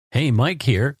Hey, Mike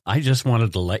here. I just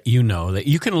wanted to let you know that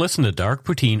you can listen to Dark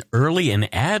Poutine early and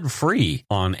ad-free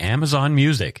on Amazon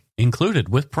Music, included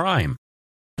with Prime.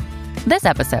 This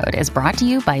episode is brought to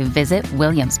you by Visit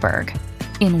Williamsburg.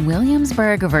 In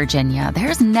Williamsburg, Virginia,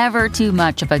 there's never too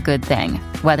much of a good thing.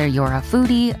 Whether you're a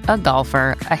foodie, a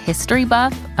golfer, a history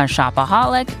buff, a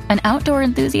shopaholic, an outdoor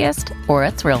enthusiast, or a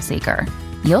thrill seeker,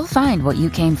 you'll find what you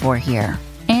came for here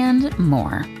and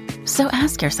more. So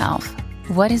ask yourself,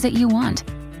 what is it you want?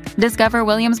 Discover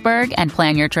Williamsburg and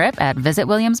plan your trip at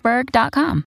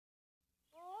visitwilliamsburg.com.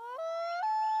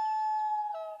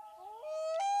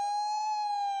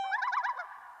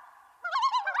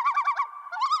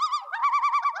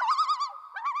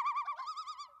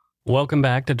 Welcome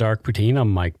back to Dark Poutine.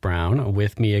 I'm Mike Brown.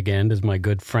 With me again is my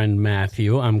good friend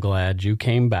Matthew. I'm glad you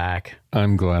came back.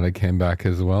 I'm glad I came back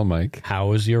as well, Mike. How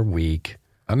was your week?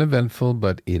 Uneventful,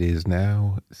 but it is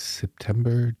now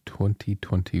September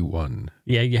 2021.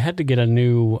 Yeah, you had to get a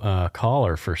new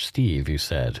collar for Steve, you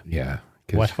said. Yeah.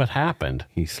 What Happened?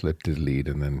 He slipped his lead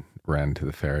and then ran to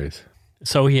the ferries.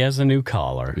 So he has a new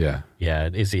collar. Yeah. Yeah.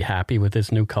 Is he happy with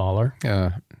his new collar?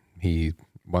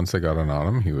 Once I got it on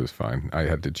him, he was fine. I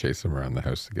had to chase him around the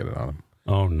house to get it on him.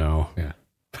 Oh, no. Yeah.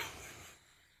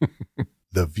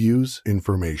 The views,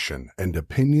 information, and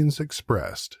opinions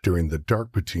expressed during the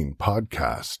Dark Poutine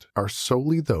podcast are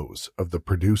solely those of the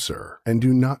producer and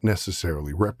do not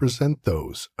necessarily represent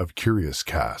those of Curious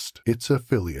Cast, its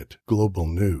affiliate, Global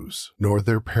News, nor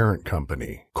their parent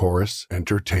company, Chorus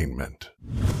Entertainment.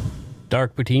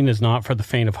 Dark Poutine is not for the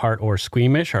faint of heart or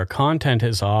squeamish. Our content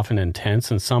is often intense,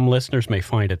 and some listeners may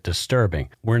find it disturbing.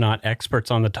 We're not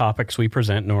experts on the topics we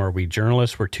present, nor are we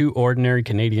journalists. We're two ordinary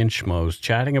Canadian schmoes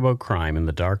chatting about crime and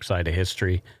the dark side of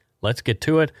history. Let's get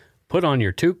to it. Put on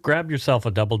your toque, grab yourself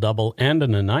a double-double and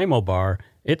an Nanaimo bar.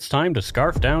 It's time to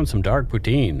scarf down some Dark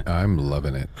Poutine. I'm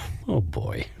loving it. Oh,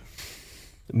 boy.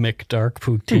 Mick Dark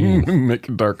Poutine.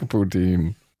 Mick Dark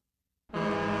Poutine.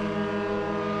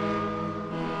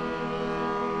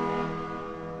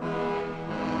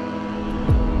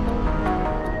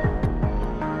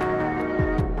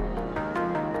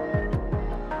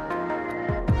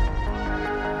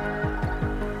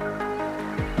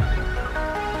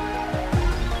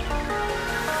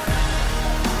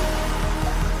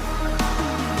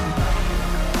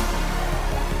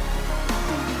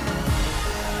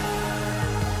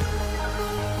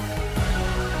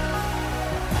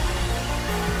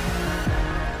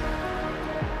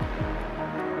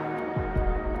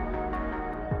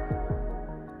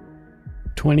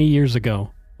 Years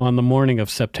ago, on the morning of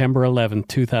September 11,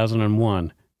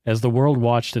 2001, as the world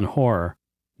watched in horror,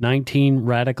 19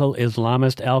 radical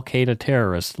Islamist al-Qaeda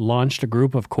terrorists launched a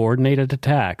group of coordinated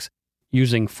attacks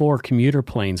using 4 commuter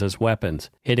planes as weapons,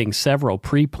 hitting several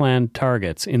pre-planned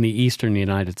targets in the eastern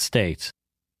United States.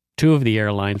 2 of the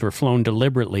airlines were flown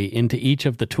deliberately into each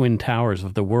of the twin towers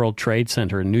of the World Trade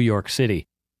Center in New York City.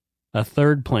 A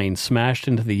 3rd plane smashed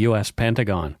into the U.S.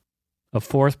 Pentagon. A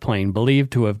 4th plane,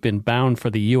 believed to have been bound for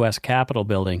the U.S. Capitol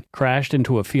building, crashed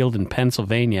into a field in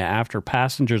Pennsylvania after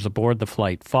passengers aboard the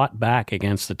flight fought back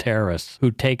against the terrorists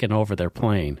who'd taken over their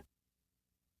plane.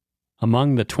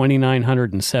 Among the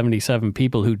 2,977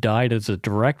 people who died as a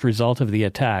direct result of the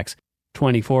attacks,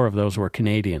 24 of those were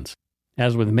Canadians.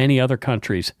 As with many other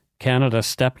countries, Canada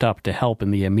stepped up to help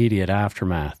in the immediate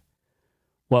aftermath.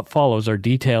 What follows are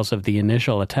details of the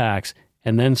initial attacks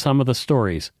and then some of the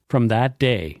stories from that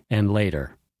day and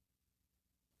later.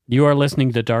 You are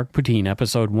listening to Dark Poutine,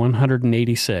 episode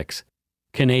 186,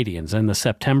 Canadians and the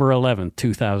September 11,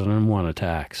 2001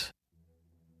 attacks.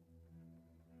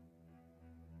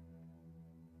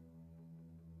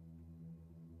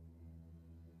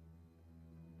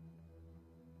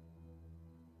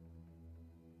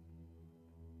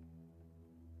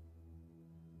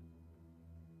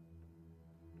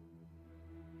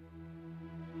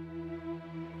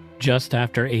 Just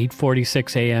after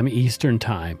 8:46 a.m. Eastern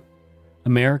Time,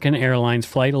 American Airlines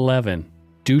Flight 11,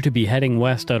 due to be heading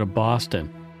west out of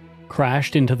Boston,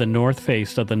 crashed into the north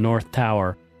face of the North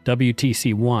Tower,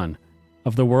 WTC-1,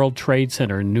 of the World Trade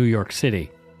Center in New York City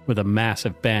with a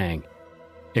massive bang.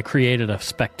 It created a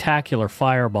spectacular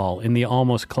fireball in the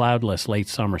almost cloudless late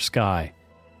summer sky.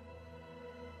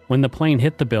 When the plane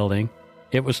hit the building,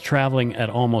 it was traveling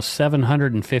at almost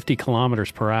 750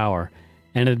 kilometers per hour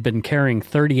and had been carrying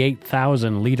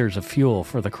 38,000 liters of fuel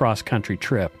for the cross-country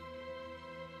trip.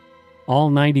 All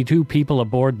 92 people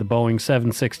aboard the Boeing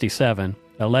 767,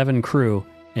 11 crew,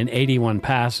 and 81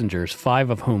 passengers, 5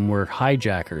 of whom were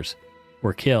hijackers,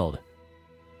 were killed.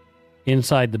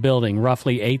 Inside the building,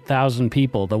 roughly 8,000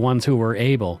 people, the ones who were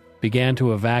able, began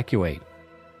to evacuate.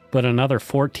 but another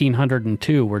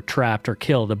 1,402 were trapped or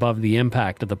killed above the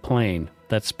impact of the plane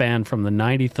that spanned from the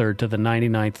 93rd to the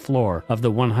 99th floor of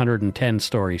the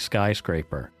 110-story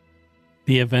skyscraper.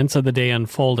 The events of the day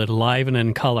unfolded live and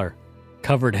in color,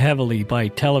 covered heavily by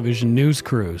television news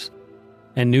crews,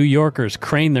 and New Yorkers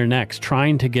craned their necks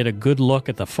trying to get a good look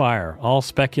at the fire, all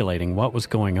speculating what was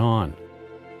going on.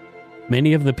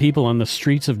 Many of the people on the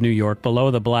streets of New York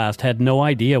below the blast had no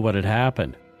idea what had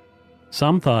happened.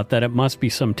 Some thought that it must be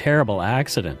some terrible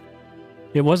accident.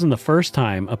 It wasn't the first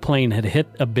time a plane had hit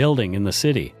a building in the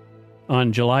city.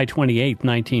 On July 28,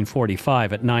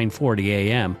 1945 at 9:40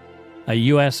 a.m., a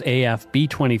USAF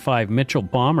B-25 Mitchell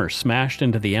bomber smashed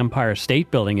into the Empire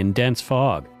State Building in dense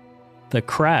fog. The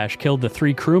crash killed the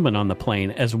 3 crewmen on the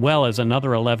plane as well as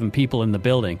another 11 people in the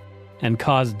building and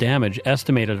caused damage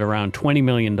estimated around $20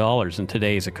 million in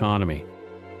today's economy.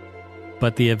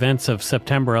 But the events of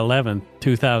September 11,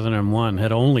 2001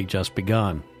 had only just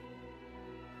begun.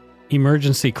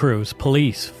 Emergency crews,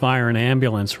 police, fire, and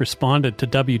ambulance responded to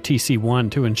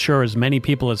WTC-1 to ensure as many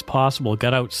people as possible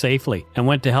got out safely and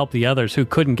went to help the others who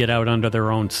couldn't get out under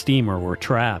their own steam or were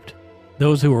trapped.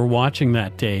 Those who were watching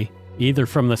that day, either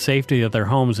from the safety of their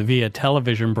homes via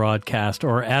television broadcast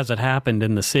or as it happened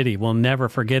in the city, will never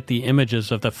forget the images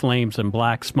of the flames and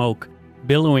black smoke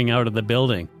billowing out of the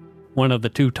building, one of the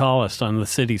 2 tallest on the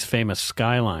city's famous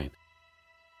skyline.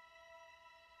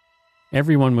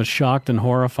 Everyone was shocked and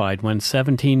horrified when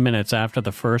 17 minutes after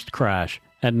the first crash,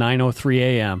 at 9:03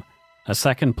 a.m., a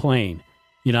second plane,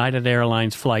 United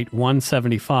Airlines Flight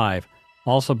 175,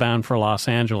 also bound for Los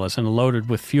Angeles and loaded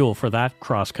with fuel for that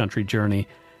cross-country journey,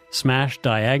 smashed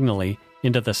diagonally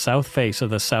into the south face of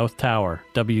the South Tower,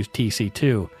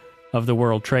 WTC-2, of the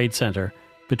World Trade Center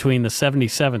between the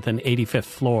 77th and 85th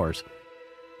floors.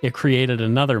 It created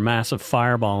another massive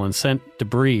fireball and sent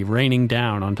debris raining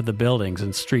down onto the buildings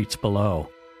and streets below.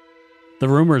 The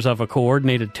rumors of a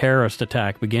coordinated terrorist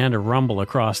attack began to rumble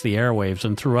across the airwaves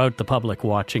and throughout the public,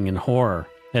 watching in horror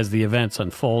as the events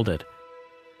unfolded.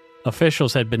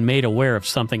 Officials had been made aware of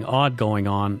something odd going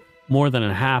on more than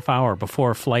a half hour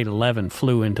before Flight 11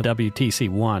 flew into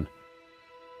WTC-1.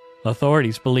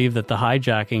 Authorities believe that the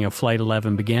hijacking of Flight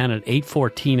 11 began at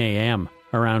 8:14 a.m.,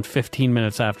 around 15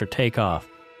 minutes after takeoff.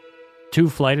 2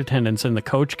 flight attendants in the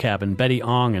coach cabin, Betty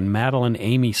Ong and Madeline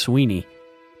Amy Sweeney,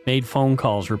 made phone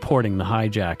calls reporting the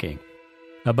hijacking.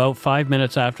 About 5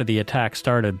 minutes after the attack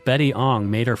started, Betty Ong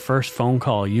made her first phone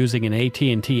call using an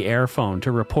AT&T Airphone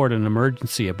to report an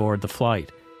emergency aboard the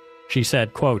flight. She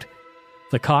said, quote,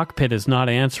 "The cockpit is not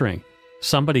answering.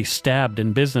 Somebody stabbed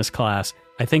in business class.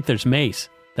 I think there's mace.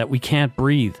 That we can't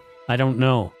breathe. I don't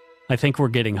know. I think we're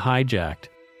getting hijacked."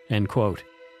 End quote.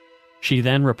 She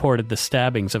then reported the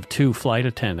stabbings of 2 flight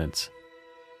attendants.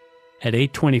 At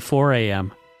 8:24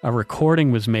 a.m., a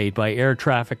recording was made by air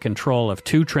traffic control of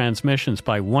 2 transmissions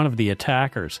by one of the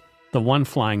attackers, the one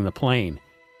flying the plane.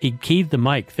 He keyed the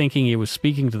mic thinking he was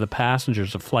speaking to the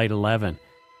passengers of Flight 11.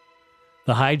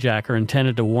 The hijacker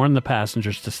intended to warn the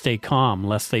passengers to stay calm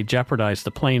lest they jeopardize the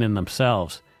plane and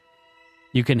themselves.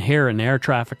 You can hear an air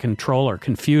traffic controller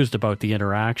confused about the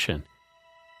interaction.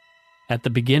 At the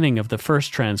beginning of the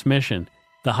first transmission,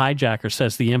 the hijacker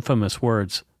says the infamous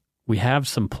words, "We have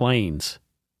some planes."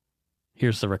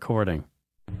 Here's the recording.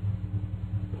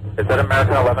 Is that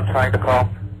American 11 trying to call?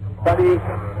 Buddy,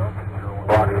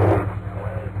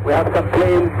 we have some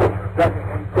planes. Just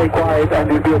stay quiet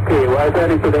and you'll be okay. We're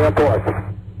heading to the airport.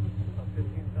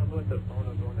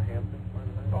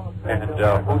 And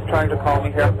who's trying to call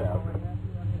me here?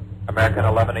 American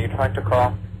 11, are you trying to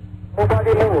call?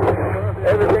 Nobody move.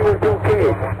 Everything will be okay.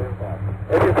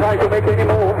 If you try to make any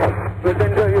move, you'll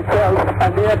injure yourself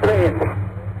and the airplane.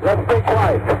 Let's stay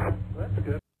quiet.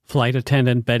 Flight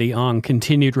attendant Betty Ong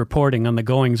continued reporting on the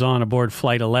goings-on aboard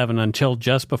Flight 11 until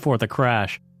just before the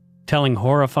crash, telling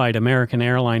horrified American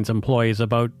Airlines employees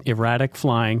about erratic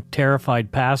flying,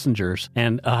 terrified passengers,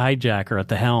 and a hijacker at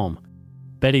the helm.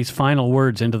 Betty's final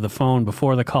words into the phone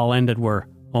before the call ended were,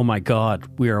 "Oh my God,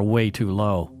 we are way too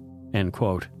low." End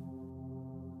quote.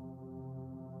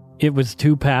 It was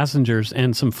 2 passengers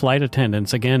and some flight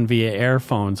attendants, again via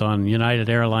airphones on United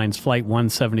Airlines Flight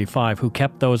 175, who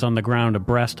kept those on the ground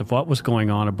abreast of what was going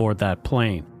on aboard that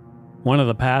plane. One of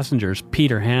the passengers,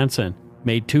 Peter Hansen,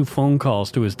 made 2 phone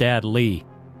calls to his dad, Lee.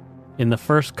 In the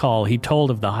first call, he told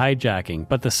of the hijacking,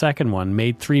 but the second one,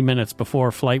 made 3 minutes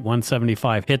before Flight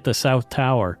 175 hit the South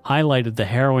Tower, highlighted the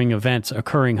harrowing events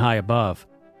occurring high above.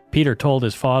 Peter told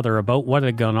his father about what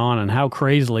had gone on and how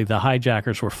crazily the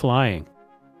hijackers were flying.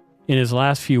 In his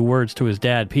last few words to his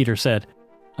dad, Peter said,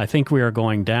 "I think we are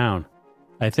going down.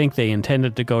 I think they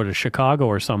intended to go to Chicago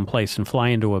or someplace and fly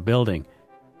into a building.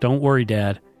 Don't worry,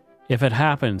 Dad. If it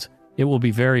happens, it will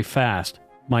be very fast.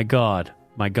 My God,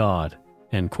 my God."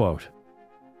 End quote.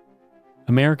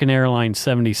 American Airlines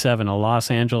 77, a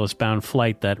Los Angeles-bound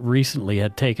flight that recently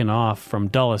had taken off from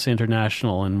Dulles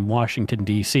International in Washington,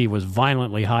 D.C., was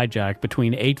violently hijacked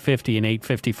between 8:50 and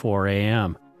 8:54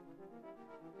 a.m.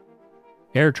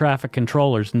 Air traffic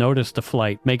controllers noticed the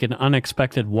flight make an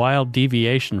unexpected wild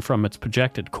deviation from its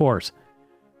projected course.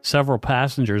 Several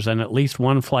passengers and at least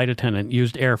one flight attendant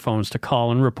used airphones to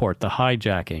call and report the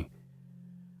hijacking.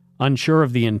 Unsure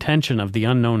of the intention of the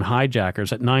unknown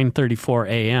hijackers, at 9:34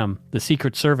 a.m., the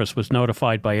Secret Service was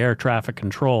notified by air traffic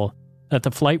control that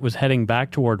the flight was heading back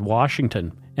toward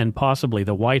Washington and possibly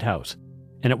the White House,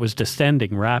 and it was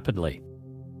descending rapidly.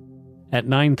 At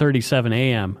 9:37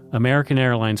 a.m., American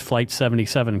Airlines Flight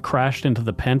 77 crashed into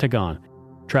the Pentagon,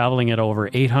 traveling at over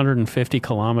 850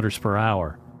 kilometers per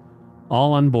hour.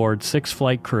 All on board, 6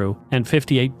 flight crew and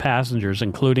 58 passengers,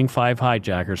 including 5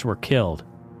 hijackers, were killed.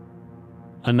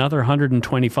 Another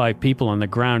 125 people on the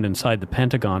ground inside the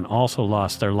Pentagon also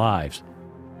lost their lives.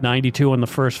 92 on the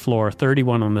first floor,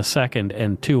 31 on the second,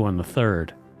 and 2 on the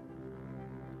third.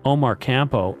 Omar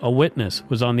Campo, a witness,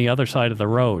 was on the other side of the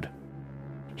road.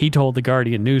 He told the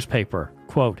Guardian newspaper,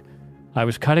 quote, "I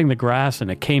was cutting the grass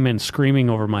and it came in screaming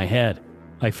over my head.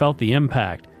 I felt the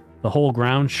impact. The whole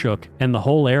ground shook and the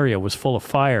whole area was full of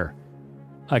fire.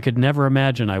 I could never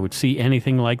imagine I would see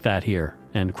anything like that here."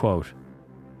 End quote.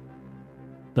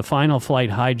 The final flight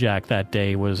hijacked that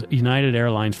day was United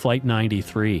Airlines Flight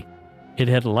 93. It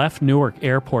had left Newark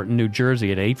Airport in New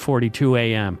Jersey at 8:42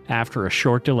 a.m. after a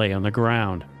short delay on the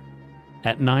ground.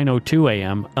 At 9:02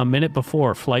 a.m., a minute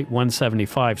before Flight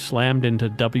 175 slammed into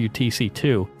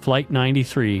WTC-2, Flight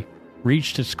 93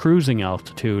 reached its cruising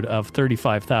altitude of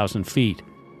 35,000 feet.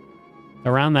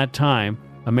 Around that time,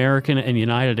 American and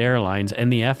United Airlines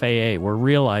and the FAA were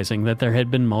realizing that there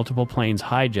had been multiple planes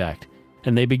hijacked,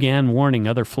 and they began warning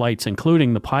other flights,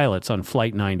 including the pilots on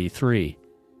Flight 93.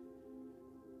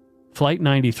 Flight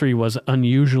 93 was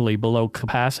unusually below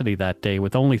capacity that day,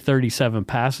 with only 37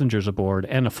 passengers aboard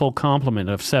and a full complement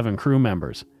of 7 crew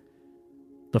members.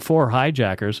 The 4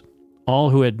 hijackers, all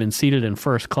who had been seated in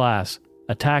first class,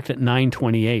 attacked at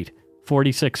 9:28,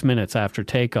 46 minutes after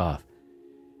takeoff.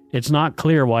 It's not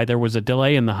clear why there was a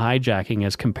delay in the hijacking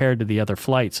as compared to the other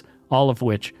flights, all of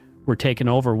which were taken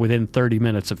over within 30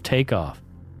 minutes of takeoff.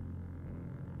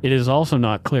 It is also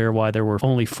not clear why there were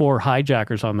only 4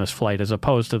 hijackers on this flight as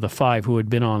opposed to the 5 who had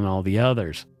been on all the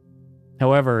others.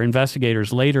 However,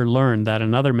 investigators later learned that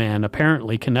another man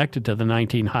apparently connected to the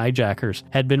 19 hijackers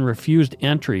had been refused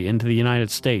entry into the United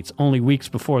States only weeks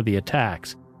before the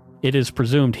attacks. It is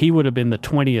presumed he would have been the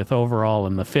 20th overall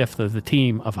and the 5th of the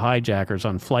team of hijackers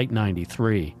on Flight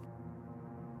 93.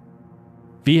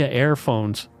 Via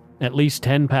airphones, at least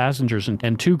 10 passengers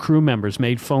and 2 crew members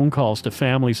made phone calls to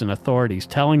families and authorities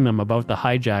telling them about the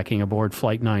hijacking aboard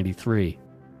Flight 93.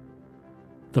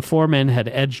 The 4 men had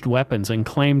edged weapons and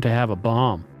claimed to have a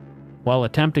bomb. While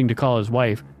attempting to call his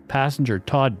wife, passenger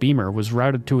Todd Beamer was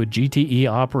routed to a GTE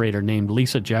operator named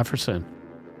Lisa Jefferson.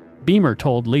 Beamer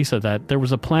told Lisa that there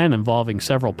was a plan involving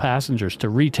several passengers to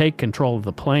retake control of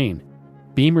the plane.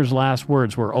 Beamer's last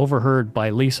words were overheard by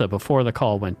Lisa before the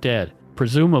call went dead,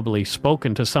 presumably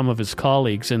spoken to some of his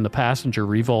colleagues in the passenger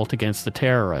revolt against the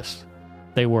terrorists.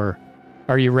 They were,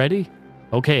 "Are you ready?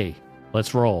 Okay,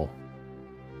 let's roll."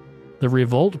 The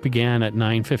revolt began at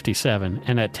 9:57,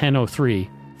 and at 10:03,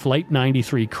 Flight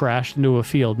 93 crashed into a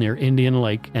field near Indian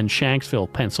Lake and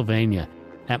Shanksville, Pennsylvania,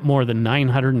 at more than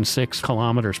 906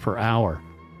 kilometers per hour.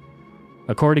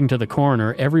 According to the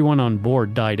coroner, everyone on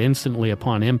board died instantly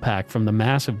upon impact from the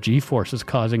massive G-forces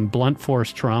causing blunt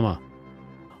force trauma.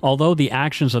 Although the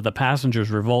actions of the passengers'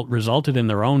 revolt resulted in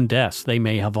their own deaths, they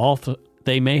may have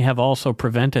also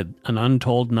prevented an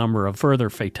untold number of further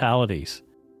fatalities.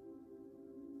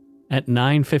 At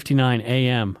 9:59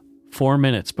 a.m., 4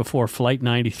 minutes before Flight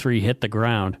 93 hit the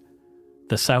ground,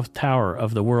 the South Tower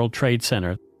of the World Trade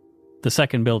Center, the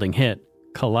second building hit,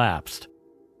 collapsed.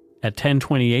 At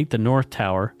 10:28, the North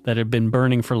Tower, that had been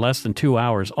burning for less than 2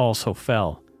 hours, also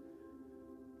fell.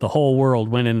 The whole world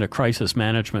went into crisis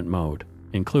management mode,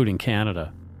 including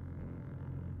Canada.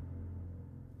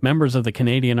 Members of the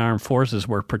Canadian Armed Forces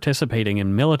were participating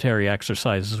in military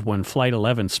exercises when Flight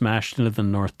 11 smashed into the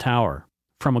North Tower.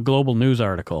 From a Global News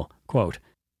article, quote,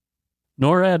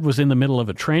 "NORAD was in the middle of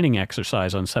a training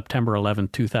exercise on September 11,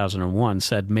 2001,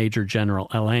 said Major General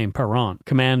Alain Parent,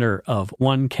 commander of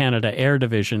 1 Canada Air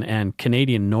Division and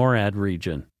Canadian NORAD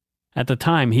region. At the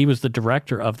time, he was the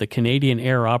director of the Canadian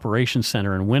Air Operations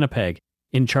Centre in Winnipeg,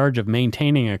 in charge of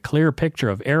maintaining a clear picture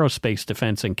of aerospace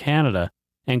defense in Canada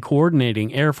and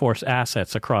coordinating Air Force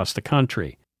assets across the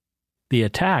country. The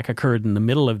attack occurred in the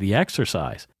middle of the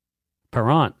exercise.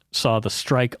 Parent saw the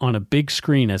strike on a big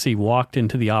screen as he walked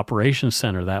into the operations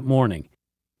center that morning.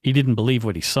 He didn't believe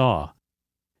what he saw.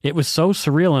 It was so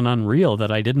surreal and unreal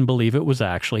that I didn't believe it was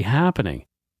actually happening.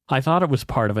 I thought it was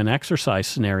part of an exercise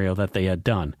scenario that they had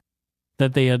done,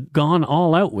 that they had gone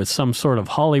all out with some sort of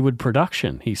Hollywood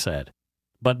production, he said.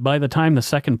 But by the time the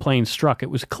second plane struck, it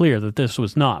was clear that this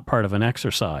was not part of an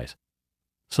exercise.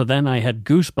 So then I had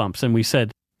goosebumps and we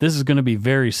said, this is going to be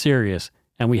very serious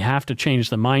and we have to change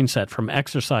the mindset from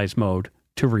exercise mode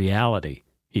to reality,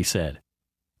 he said.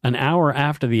 An hour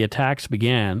after the attacks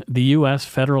began, the U.S.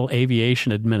 Federal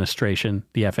Aviation Administration,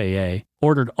 the FAA,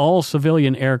 ordered all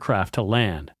civilian aircraft to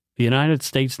land. The United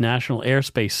States National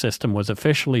Airspace System was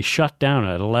officially shut down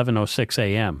at 11:06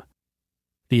 a.m.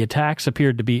 The attacks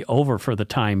appeared to be over for the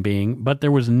time being, but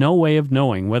there was no way of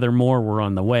knowing whether more were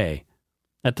on the way.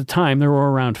 At the time, there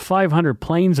were around 500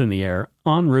 planes in the air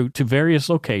en route to various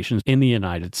locations in the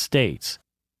United States.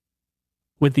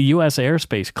 With the U.S.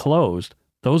 airspace closed,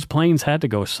 those planes had to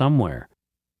go somewhere.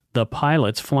 The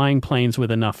pilots flying planes with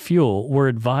enough fuel were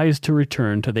advised to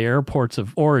return to the airports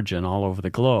of origin all over the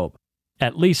globe.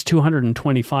 At least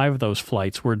 225 of those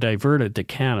flights were diverted to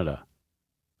Canada.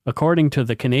 According to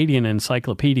the Canadian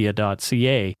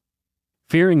Encyclopedia.ca,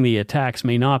 fearing the attacks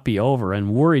may not be over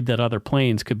and worried that other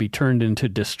planes could be turned into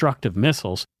destructive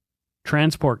missiles,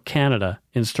 Transport Canada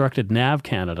instructed NAV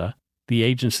Canada, the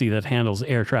agency that handles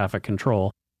air traffic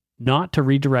control, not to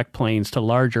redirect planes to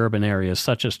large urban areas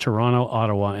such as Toronto,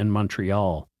 Ottawa, and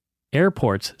Montreal.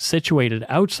 Airports situated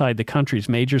outside the country's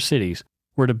major cities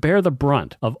were to bear the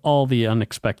brunt of all the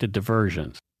unexpected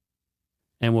diversions.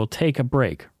 And we'll take a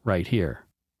break right here.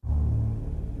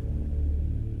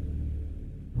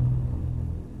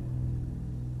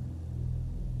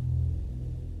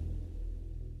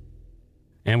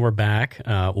 And we're back.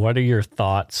 What are your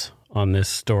thoughts on this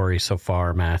story so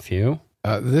far, Matthew?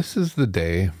 This is the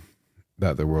day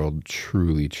that the world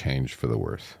truly changed for the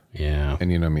worse. Yeah.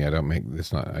 And you know me, I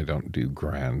don't do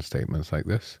grand statements like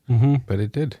this, but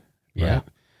it did. Yeah.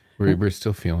 Right? We're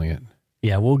still feeling it.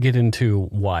 Yeah, we'll get into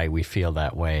why we feel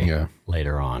that way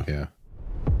later on. Yeah.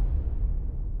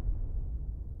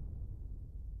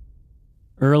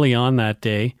 Early on that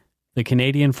day, the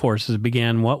Canadian Forces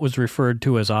began what was referred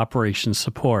to as Operation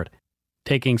Support,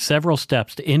 taking several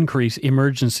steps to increase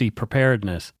emergency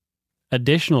preparedness.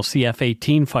 Additional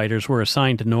CF-18 fighters were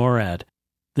assigned to NORAD.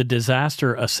 The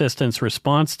Disaster Assistance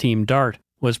Response Team DART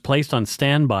was placed on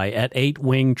standby at 8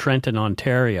 Wing, Trenton,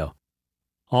 Ontario.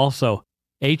 Also,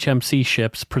 HMC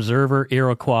ships Preserver,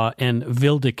 Iroquois, and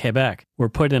Ville de Quebec were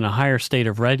put in a higher state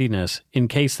of readiness in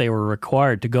case they were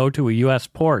required to go to a U.S.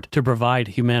 port to provide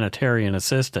humanitarian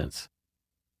assistance.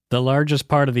 The largest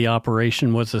part of the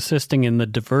operation was assisting in the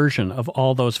diversion of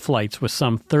all those flights with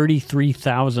some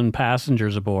 33,000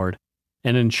 passengers aboard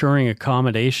and ensuring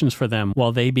accommodations for them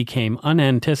while they became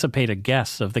unanticipated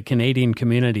guests of the Canadian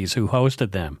communities who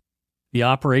hosted them. The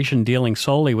operation dealing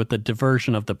solely with the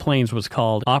diversion of the planes was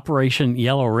called Operation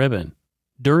Yellow Ribbon,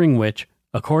 during which,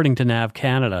 according to NAV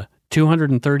Canada,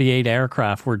 238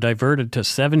 aircraft were diverted to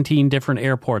 17 different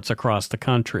airports across the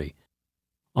country.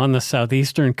 On the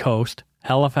southeastern coast,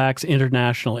 Halifax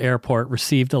International Airport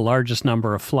received the largest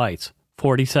number of flights,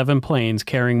 47 planes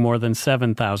carrying more than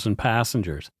 7,000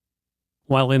 passengers.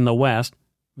 While in the west,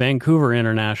 Vancouver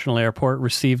International Airport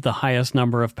received the highest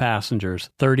number of passengers,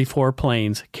 34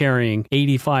 planes carrying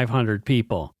 8,500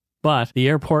 people. But the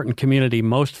airport and community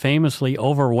most famously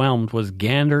overwhelmed was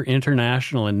Gander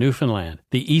International in Newfoundland,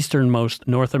 the easternmost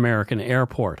North American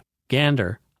airport.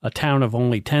 Gander, a town of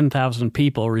only 10,000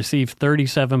 people, received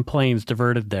 37 planes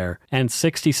diverted there and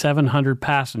 6,700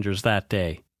 passengers that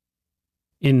day.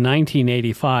 In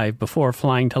 1985, before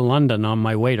flying to London on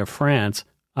my way to France,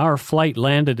 our flight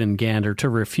landed in Gander to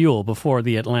refuel before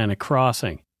the Atlantic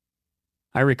crossing.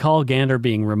 I recall Gander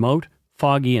being remote,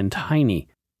 foggy, and tiny,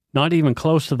 not even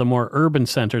close to the more urban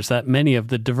centers that many of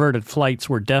the diverted flights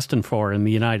were destined for in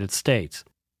the United States.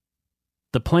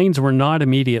 The planes were not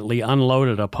immediately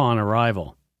unloaded upon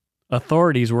arrival.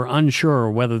 Authorities were unsure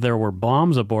whether there were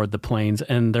bombs aboard the planes,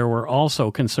 and there were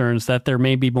also concerns that there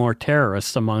may be more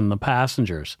terrorists among the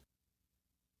passengers.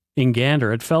 In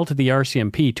Gander, it fell to the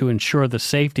RCMP to ensure the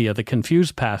safety of the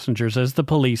confused passengers as the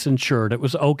police ensured it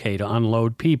was okay to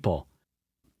unload people.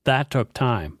 That took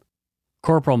time.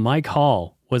 Corporal Mike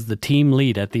Hall was the team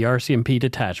lead at the RCMP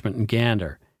detachment in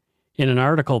Gander. In an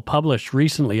article published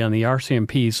recently on the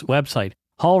RCMP's website,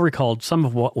 Hall recalled some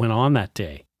of what went on that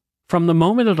day. From the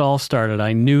moment it all started,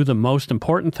 I knew the most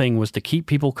important thing was to keep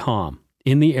people calm,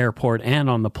 in the airport and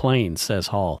on the planes, says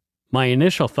Hall. My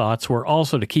initial thoughts were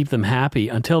also to keep them happy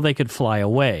until they could fly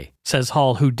away, says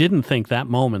Hall, who didn't think that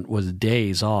moment was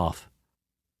days off.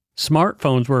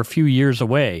 Smartphones were a few years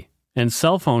away, and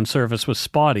cell phone service was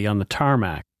spotty on the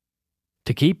tarmac.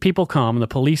 To keep people calm, the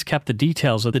police kept the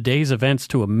details of the day's events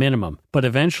to a minimum, but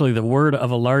eventually the word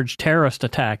of a large terrorist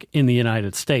attack in the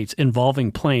United States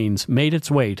involving planes made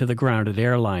its way to the grounded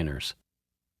airliners.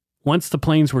 Once the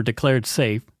planes were declared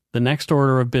safe, the next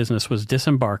order of business was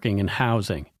disembarking and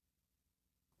housing.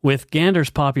 With Gander's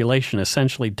population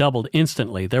essentially doubled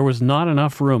instantly, there was not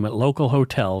enough room at local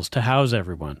hotels to house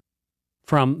everyone.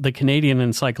 From the Canadian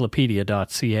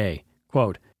Encyclopedia.ca,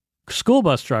 quote, school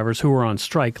bus drivers who were on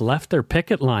strike left their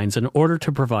picket lines in order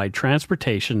to provide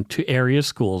transportation to area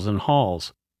schools and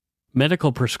halls.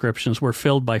 Medical prescriptions were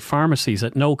filled by pharmacies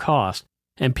at no cost,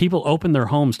 and people opened their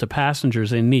homes to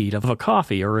passengers in need of a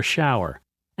coffee or a shower.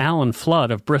 Alan Flood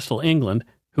of Bristol, England,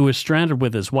 who was stranded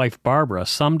with his wife Barbara,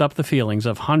 summed up the feelings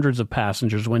of hundreds of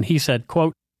passengers when he said,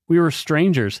 quote, we were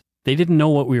strangers. They didn't know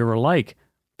what we were like.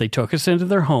 They took us into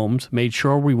their homes, made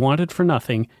sure we wanted for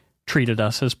nothing, treated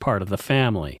us as part of the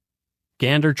family.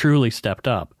 Gander truly stepped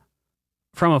up.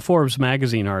 From a Forbes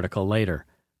magazine article later,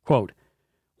 quote,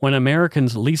 when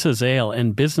Americans Lisa Zale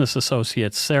and business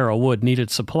associates Sarah Wood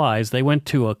needed supplies, they went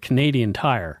to a Canadian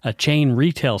Tire, a chain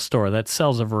retail store that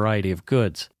sells a variety of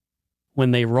goods.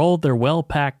 When they rolled their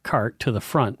well-packed cart to the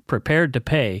front, prepared to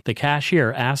pay, the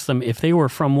cashier asked them if they were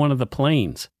from one of the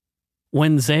planes.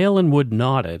 When Zale and Wood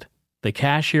nodded, the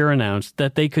cashier announced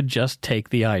that they could just take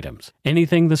the items.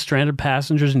 Anything the stranded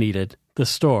passengers needed, the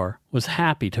store was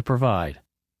happy to provide.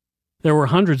 There were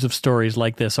hundreds of stories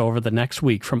like this over the next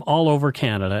week from all over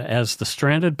Canada as the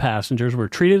stranded passengers were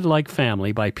treated like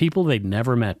family by people they'd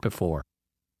never met before.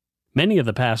 Many of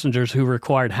the passengers who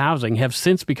required housing have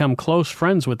since become close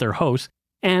friends with their hosts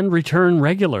and return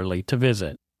regularly to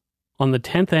visit. On the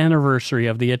 10th anniversary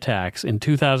of the attacks in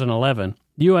 2011,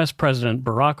 U.S. President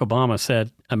Barack Obama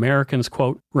said, Americans,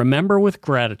 quote, remember with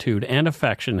gratitude and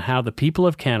affection how the people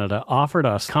of Canada offered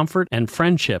us comfort and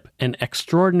friendship and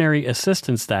extraordinary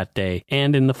assistance that day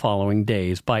and in the following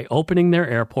days by opening their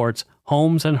airports,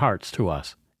 homes, and hearts to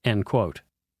us, end quote.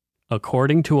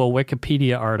 According to a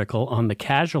Wikipedia article on the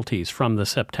casualties from the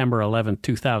September 11,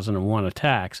 2001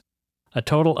 attacks, a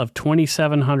total of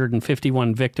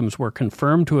 2,751 victims were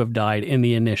confirmed to have died in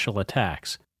the initial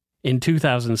attacks. In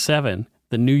 2007,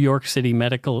 the New York City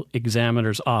Medical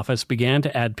Examiner's Office began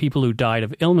to add people who died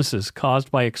of illnesses caused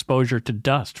by exposure to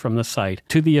dust from the site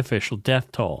to the official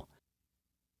death toll.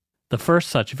 The first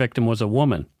such victim was a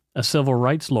woman, a civil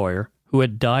rights lawyer, who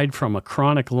had died from a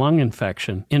chronic lung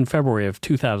infection in February of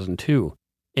 2002.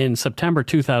 In September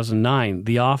 2009,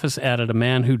 the office added a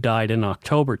man who died in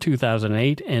October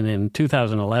 2008, and in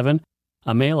 2011,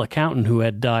 a male accountant who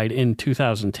had died in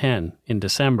 2010 in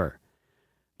December.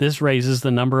 This raises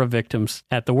the number of victims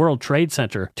at the World Trade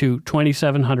Center to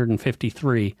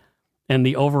 2,753 and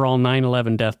the overall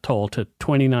 9/11 death toll to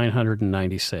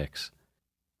 2,996.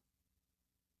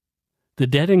 The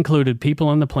dead included people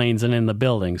on the planes and in the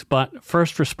buildings, but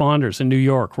first responders in New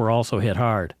York were also hit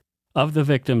hard. Of the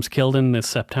victims killed in the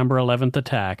September 11th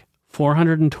attack,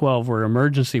 412 were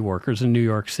emergency workers in New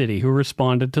York City who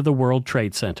responded to the World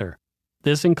Trade Center.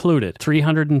 This included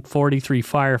 343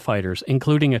 firefighters,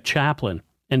 including a chaplain,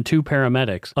 and 2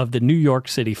 paramedics of the New York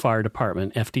City Fire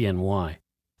Department, FDNY,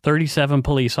 37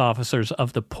 police officers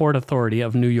of the Port Authority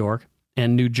of New York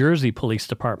and New Jersey Police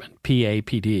Department,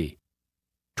 PAPD,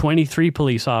 23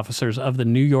 police officers of the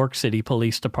New York City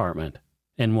Police Department,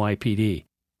 NYPD,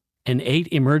 and 8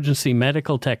 emergency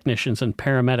medical technicians and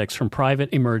paramedics from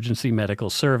private emergency medical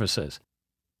services,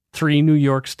 3 New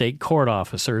York State Court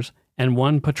officers, and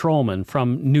 1 patrolman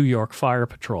from New York Fire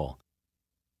Patrol.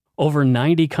 Over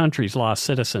 90 countries lost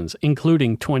citizens,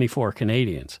 including 24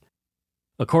 Canadians.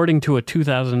 According to a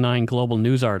 2009 Global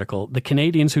News article, the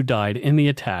Canadians who died in the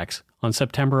attacks on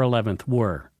September 11th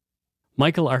were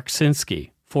Michael Arksinski,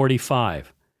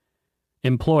 45.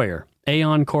 Employer,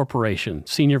 Aon Corporation,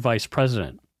 Senior Vice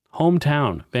President.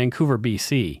 Hometown, Vancouver,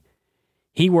 BC.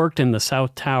 He worked in the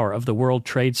South Tower of the World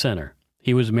Trade Center.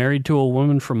 He was married to a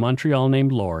woman from Montreal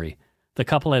named Lori. The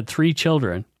couple had 3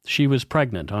 children. She was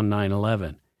pregnant on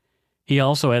 9/11. He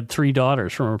also had 3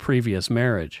 daughters from a previous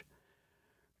marriage.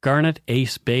 Garnet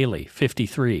Ace Bailey,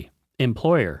 53.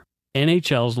 Employer,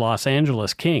 NHL's Los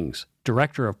Angeles Kings,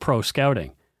 Director of Pro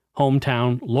Scouting.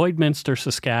 Hometown, Lloydminster,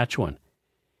 Saskatchewan.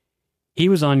 He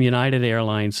was on United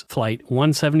Airlines Flight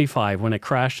 175 when it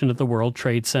crashed into the World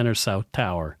Trade Center South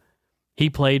Tower. He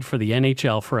played for the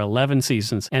NHL for 11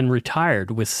 seasons and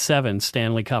retired with 7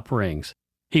 Stanley Cup rings.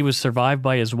 He was survived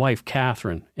by his wife,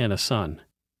 Catherine, and a son.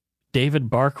 David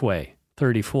Barkway,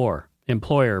 34.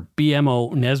 Employer,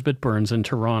 BMO Nesbitt Burns in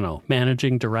Toronto,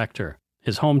 Managing Director.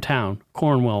 His hometown,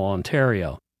 Cornwall,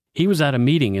 Ontario. He was at a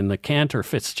meeting in the Cantor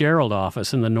Fitzgerald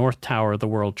office in the North Tower of the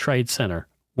World Trade Center.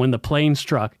 When the plane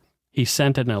struck, he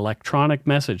sent an electronic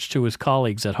message to his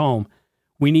colleagues at home.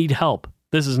 "We need help.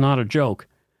 This is not a joke."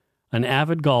 An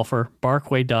avid golfer,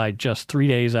 Barkway died just 3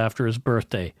 days after his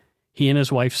birthday. He and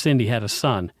his wife Cindy had a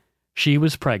son. She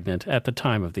was pregnant at the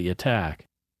time of the attack.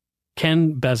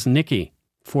 Ken Baznicki,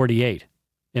 48.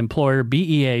 Employer,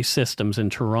 BEA Systems in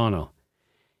Toronto.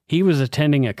 He was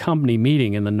attending a company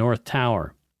meeting in the North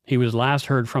Tower. He was last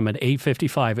heard from at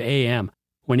 8:55 a.m.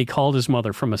 when he called his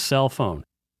mother from a cell phone.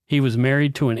 He was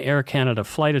married to an Air Canada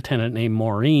flight attendant named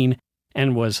Maureen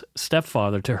and was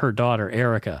stepfather to her daughter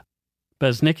Erica.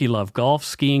 Baznicki loved golf,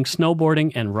 skiing,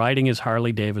 snowboarding, and riding his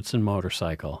Harley-Davidson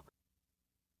motorcycle.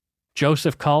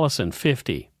 Joseph Collison,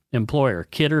 50. Employer,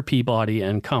 Kidder, Peabody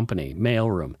and Company,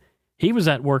 mailroom. He was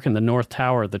at work in the North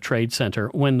Tower of the Trade Center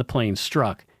when the plane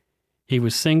struck. He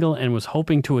was single and was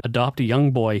hoping to adopt a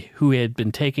young boy who he had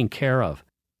been taken care of.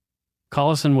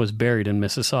 Collison was buried in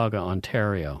Mississauga,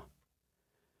 Ontario.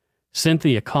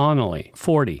 Cynthia Connolly,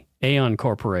 40, Aon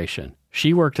Corporation.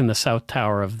 She worked in the South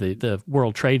Tower of the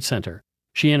World Trade Center.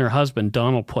 She and her husband,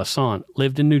 Donald Poisson,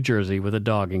 lived in New Jersey with a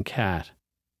dog and cat.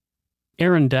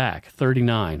 Aaron Dack,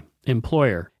 39,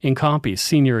 employer, Incompi's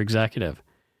senior executive.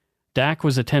 Dack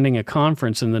was attending a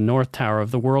conference in the North Tower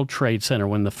of the World Trade Center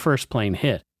when the first plane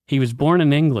hit. He was born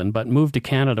in England but moved to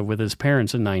Canada with his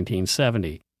parents in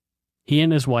 1970. He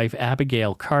and his wife,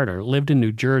 Abigail Carter, lived in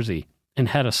New Jersey and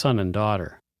had a son and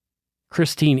daughter.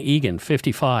 Christine Egan,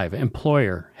 55,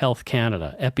 employer, Health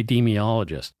Canada,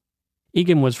 epidemiologist.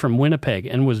 Egan was from Winnipeg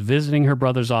and was visiting her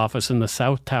brother's office in the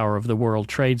South Tower of the World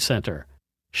Trade Center.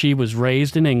 She was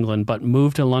raised in England but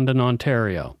moved to London,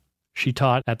 Ontario. She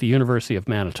taught at the University of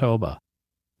Manitoba.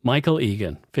 Michael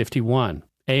Egan, 51,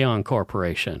 Aon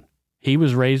Corporation. He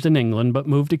was raised in England but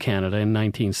moved to Canada in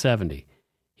 1970.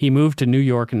 He moved to New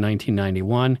York in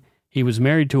 1991. He was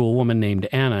married to a woman named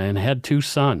Anna and had 2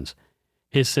 sons.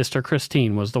 His sister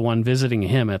Christine was the one visiting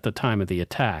him at the time of the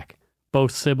attack.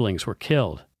 Both siblings were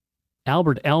killed.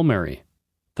 Albert Elmery,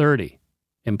 30,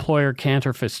 employer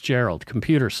Cantor Fitzgerald,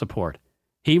 computer support.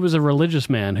 He was a religious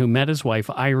man who met his wife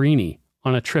Irene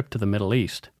on a trip to the Middle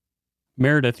East.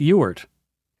 Meredith Ewart,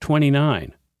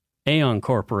 29, Aon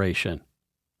Corporation,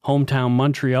 hometown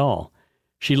Montreal.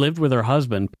 She lived with her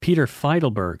husband, Peter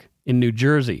Feidelberg, in New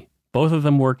Jersey. Both of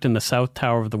them worked in the South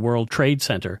Tower of the World Trade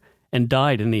Center and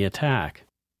died in the attack.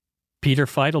 Peter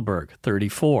Feidelberg,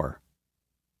 34,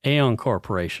 Aon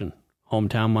Corporation,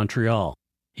 hometown Montreal.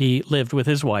 He lived with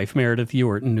his wife, Meredith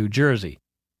Ewart, in New Jersey.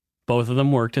 Both of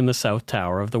them worked in the South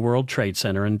Tower of the World Trade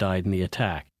Center and died in the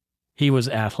attack. He was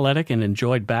athletic and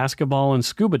enjoyed basketball and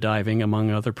scuba diving, among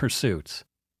other pursuits.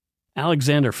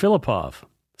 Alexander Filipov,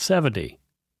 70,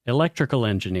 electrical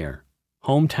engineer,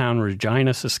 hometown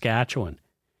Regina, Saskatchewan.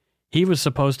 He was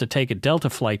supposed to take a Delta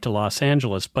flight to Los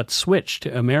Angeles, but switched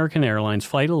to American Airlines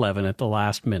Flight 11 at the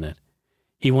last minute.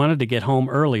 He wanted to get home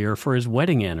earlier for his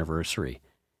wedding anniversary.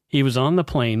 He was on the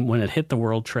plane when it hit the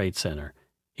World Trade Center.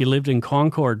 He lived in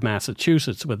Concord,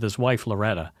 Massachusetts with his wife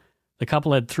Loretta. The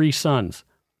couple had 3 sons.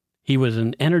 He was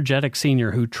an energetic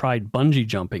senior who tried bungee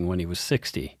jumping when he was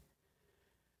 60.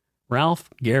 Ralph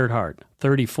Gerhardt,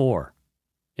 34,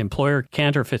 employer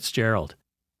Cantor Fitzgerald.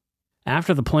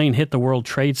 After the plane hit the World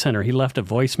Trade Center, he left a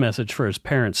voice message for his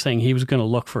parents saying he was going to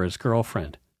look for his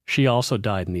girlfriend. She also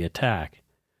died in the attack.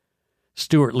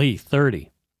 Stuart Lee,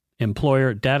 30,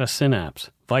 employer Data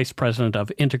Synapse, vice president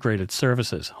of Integrated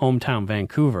Services, hometown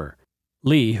Vancouver.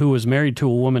 Lee, who was married to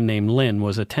a woman named Lynn,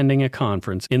 was attending a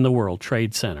conference in the World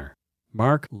Trade Center.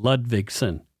 Mark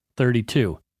Ludvigsen,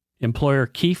 32, employer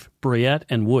Keefe, Bruyette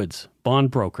and Woods,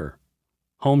 bondbroker,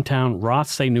 hometown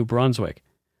Rothsay, New Brunswick.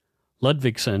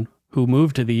 Ludvigsen, who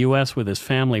moved to the U.S. with his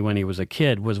family when he was a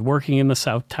kid, was working in the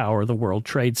South Tower of the World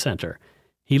Trade Center.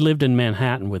 He lived in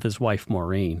Manhattan with his wife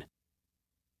Maureen.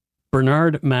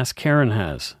 Bernard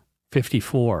Mascarenhas,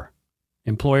 54,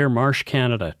 employer Marsh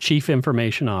Canada, Chief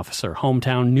Information Officer,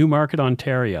 hometown Newmarket,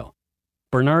 Ontario.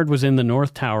 Bernard was in the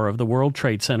North Tower of the World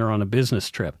Trade Center on a business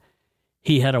trip.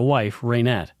 He had a wife,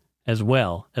 Raynette, as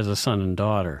well as a son and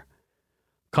daughter.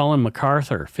 Colin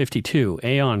MacArthur, 52,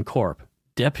 Aon Corp,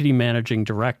 Deputy Managing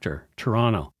Director,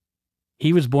 Toronto.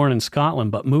 He was born in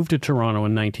Scotland but moved to Toronto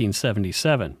in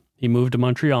 1977. He moved to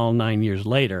Montreal 9 years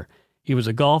later. He was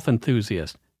a golf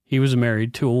enthusiast. He was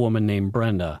married to a woman named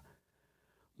Brenda.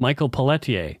 Michael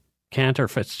Pelletier, Cantor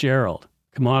Fitzgerald,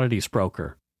 commodities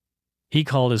broker. He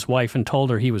called his wife and told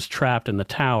her he was trapped in the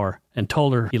tower and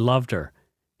told her he loved her.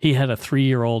 He had a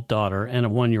 3-year-old daughter and a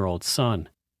 1-year-old son.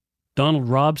 Donald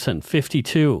Robson,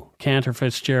 52, Cantor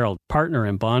Fitzgerald, partner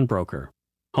and bondbroker.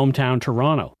 Hometown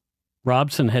Toronto.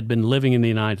 Robson had been living in the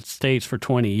United States for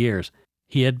 20 years.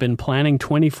 He had been planning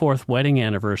 24th wedding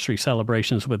anniversary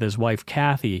celebrations with his wife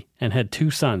Kathy and had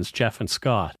 2 sons, Jeff and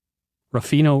Scott.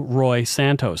 Rufino Roy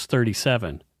Santos,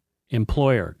 37.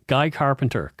 Employer, Guy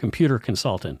Carpenter, computer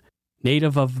consultant.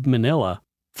 Native of Manila,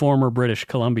 former British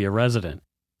Columbia resident.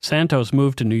 Santos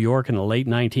moved to New York in the late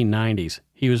 1990s.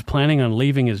 He was planning on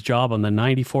leaving his job on the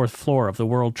 94th floor of the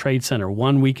World Trade Center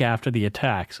 1 week after the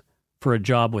attacks for a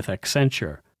job with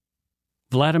Accenture.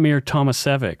 Vladimir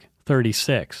Tomasevic,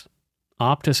 36.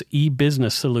 Optus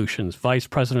e-Business Solutions, Vice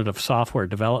President of Software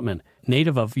Development,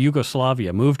 native of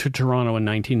Yugoslavia, moved to Toronto in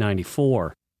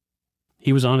 1994.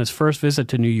 He was on his first visit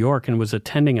to New York and was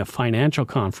attending a financial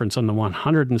conference on the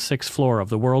 106th floor of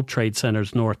the World Trade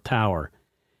Center's North Tower.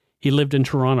 He lived in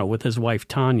Toronto with his wife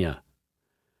Tanya.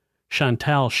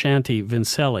 Chantal Shanti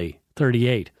Vincelli,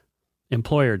 38.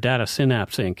 Employer Data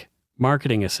Synapse Inc.,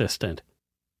 marketing assistant.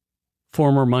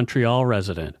 Former Montreal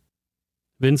resident.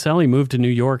 Vincelli moved to New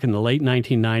York in the late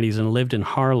 1990s and lived in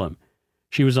Harlem.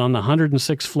 She was on the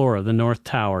 106th floor of the North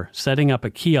Tower, setting up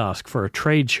a kiosk for a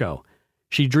trade show.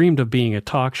 She dreamed of being a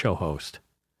talk show host.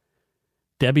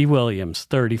 Debbie Williams,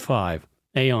 35,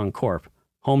 Aon Corp.,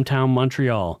 hometown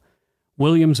Montreal.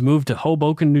 Williams moved to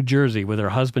Hoboken, New Jersey with her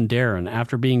husband Darren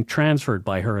after being transferred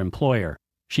by her employer.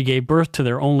 She gave birth to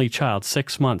their only child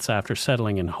 6 months after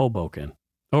settling in Hoboken.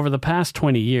 Over the past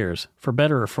 20 years, for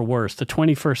better or for worse, the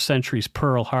 21st century's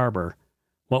Pearl Harbor,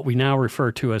 what we now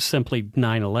refer to as simply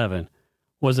 9/11,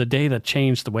 was a day that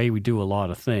changed the way we do a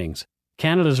lot of things.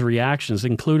 Canada's reactions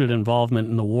included involvement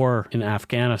in the war in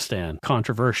Afghanistan,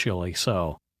 controversially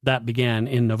so. That began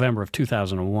in November of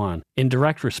 2001, in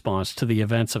direct response to the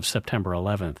events of September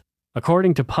 11th.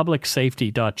 According to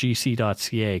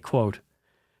publicsafety.gc.ca, quote,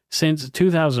 since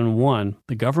 2001,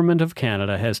 the Government of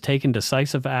Canada has taken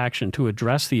decisive action to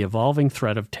address the evolving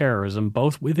threat of terrorism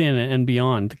both within and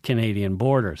beyond Canadian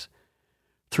borders,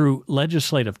 through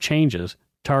legislative changes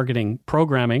targeting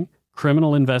programming,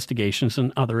 criminal investigations,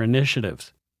 and other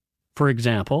initiatives. For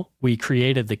example, we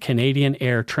created the Canadian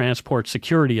Air Transport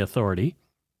Security Authority,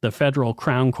 the Federal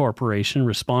Crown Corporation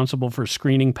responsible for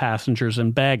screening passengers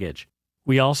and baggage.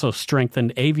 We also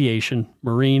strengthened aviation,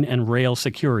 marine, and rail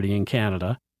security in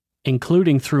Canada,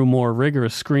 including through more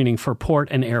rigorous screening for port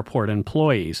and airport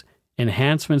employees,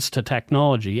 enhancements to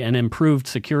technology, and improved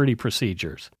security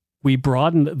procedures. We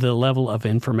broadened the level of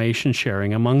information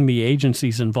sharing among the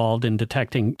agencies involved in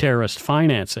detecting terrorist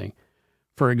financing.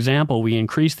 For example, we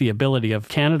increased the ability of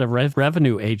Canada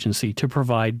Revenue Agency to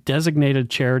provide designated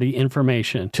charity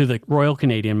information to the Royal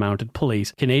Canadian Mounted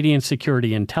Police, Canadian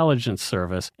Security Intelligence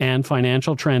Service, and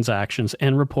Financial Transactions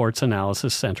and Reports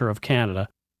Analysis Centre of Canada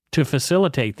to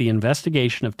facilitate the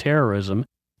investigation of terrorism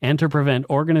and to prevent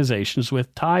organizations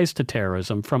with ties to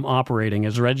terrorism from operating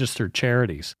as registered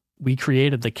charities. We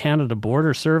created the Canada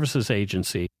Border Services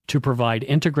Agency to provide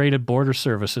integrated border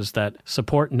services that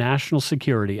support national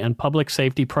security and public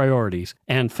safety priorities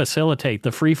and facilitate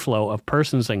the free flow of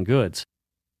persons and goods.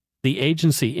 The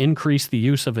agency increased the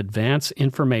use of advanced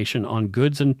information on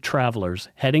goods and travelers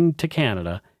heading to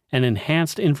Canada and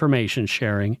enhanced information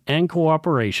sharing and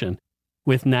cooperation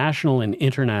with national and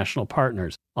international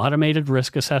partners, automated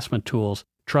risk assessment tools,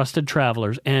 trusted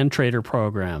travelers, and trader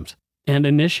programs, and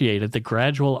initiated the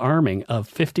gradual arming of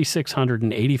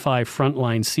 5,685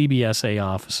 frontline CBSA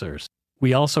officers.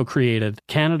 We also created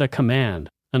Canada Command,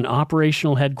 an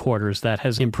operational headquarters that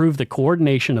has improved the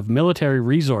coordination of military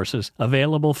resources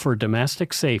available for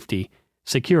domestic safety,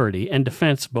 security, and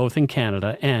defense both in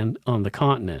Canada and on the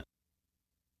continent.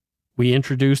 We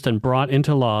introduced and brought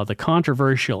into law the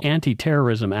controversial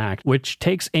Anti-Terrorism Act, which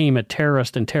takes aim at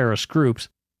terrorists and terrorist groups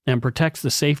and protects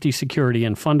the safety, security,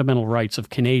 and fundamental rights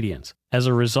of Canadians. As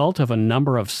a result of a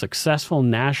number of successful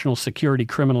national security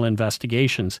criminal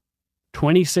investigations,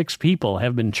 26 people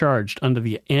have been charged under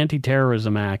the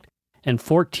Anti-Terrorism Act and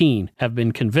 14 have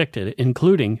been convicted,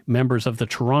 including members of the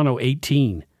Toronto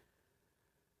 18.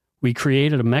 We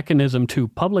created a mechanism to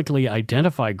publicly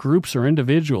identify groups or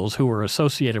individuals who were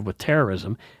associated with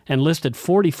terrorism and listed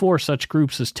 44 such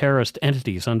groups as terrorist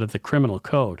entities under the Criminal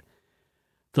Code.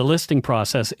 The listing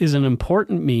process is an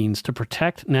important means to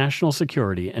protect national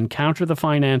security and counter the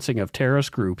financing of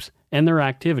terrorist groups and their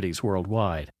activities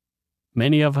worldwide.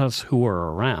 Many of us who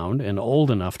were around and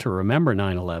old enough to remember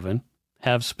 9/11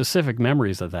 have specific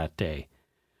memories of that day.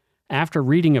 After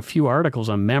reading a few articles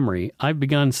on memory, I've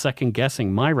begun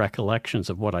second-guessing my recollections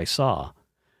of what I saw.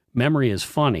 Memory is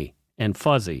funny and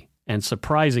fuzzy and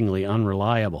surprisingly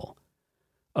unreliable.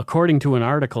 According to an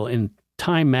article in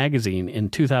Time magazine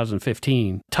in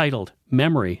 2015 titled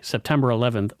Memory, September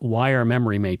 11th, Why Our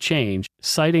Memory May Change,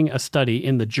 citing a study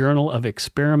in the Journal of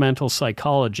Experimental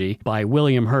Psychology by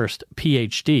William Hurst,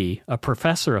 Ph.D., a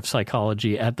professor of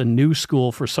psychology at the New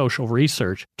School for Social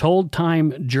Research, told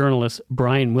Time journalist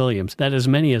Brian Williams that as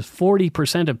many as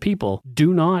 40% of people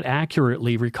do not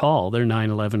accurately recall their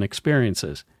 9/11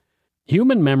 experiences.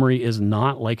 Human memory is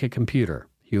not like a computer.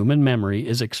 Human memory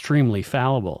is extremely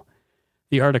fallible.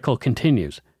 The article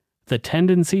continues. The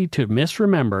tendency to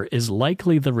misremember is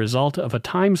likely the result of a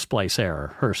time splice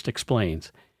error, Hurst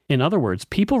explains. In other words,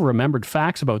 people remembered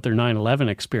facts about their 9/11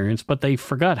 experience, but they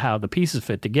forgot how the pieces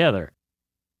fit together.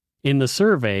 In the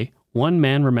survey, one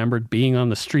man remembered being on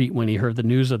the street when he heard the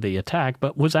news of the attack,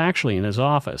 but was actually in his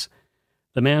office.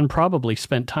 The man probably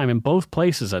spent time in both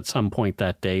places at some point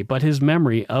that day, but his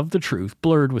memory of the truth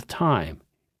blurred with time.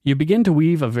 You begin to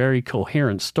weave a very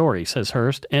coherent story, says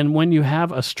Hurst, and when you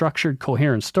have a structured,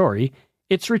 coherent story,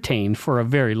 it's retained for a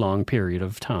very long period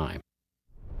of time.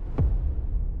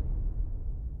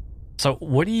 So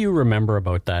what do you remember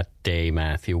about that day,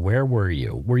 Matthew? Where were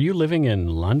you? Were you living in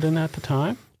London at the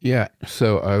time? Yeah,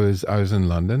 so I was in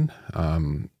London,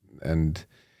 and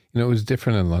it was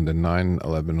different in London.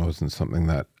 9/11 wasn't something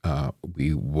that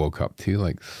we woke up to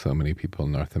like so many people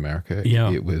in North America.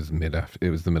 Yeah. It was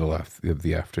the middle of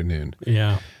the afternoon.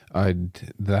 Yeah.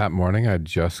 That morning I'd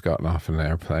just gotten off an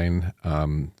airplane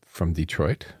from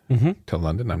Detroit to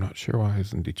London. I'm not sure why I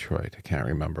was in Detroit. I can't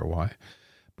remember why.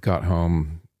 Got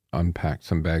home, unpacked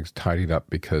some bags, tidied up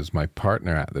because my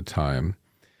partner at the time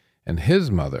and his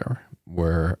mother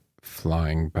were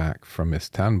flying back from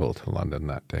Istanbul to London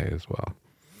that day as well.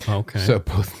 Okay. So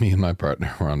both me and my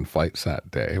partner were on flights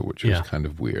that day, which was kind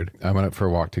of weird. I went out for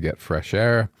a walk to get fresh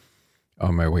air.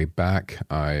 On my way back,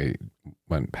 I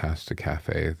went past a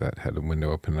cafe that had a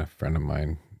window open. A friend of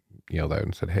mine yelled out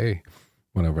and said, "Hey,"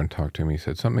 went over and talked to him. He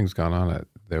said, "Something's gone on at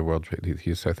their World Trade."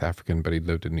 He's South African, but he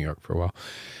lived in New York for a while.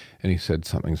 And he said,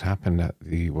 "Something's happened at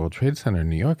the World Trade Center in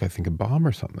New York. I think a bomb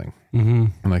or something." Mm-hmm.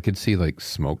 And I could see like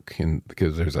smoke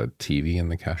because there's a TV in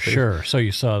the cafe. Sure. So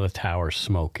you saw the tower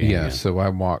smoking. Yeah. So I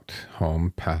walked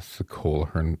home past the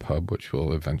Coleherne pub, which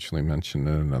we'll eventually mention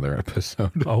in another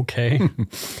episode. Okay.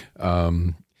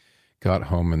 Got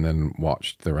home and then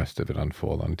watched the rest of it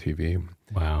unfold on TV.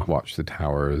 Wow. Watched the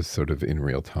towers sort of in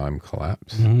real time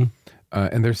collapse. Mm-hmm.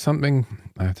 And there's something,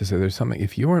 I have to say,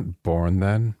 if you weren't born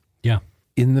then. Yeah.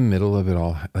 In the middle of it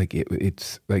all, like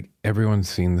it's like everyone's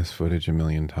seen this footage a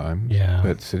million times. Yeah.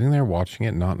 But sitting there watching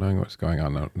it, not knowing what's going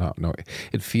on, not knowing,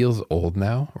 it feels old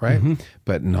now, right? Mm-hmm.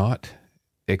 But not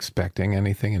expecting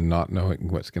anything and not knowing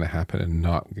what's going to happen and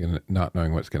not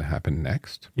knowing what's going to happen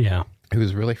next. Yeah. It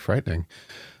was really frightening.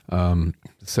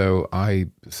 So I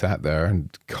sat there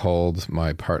and called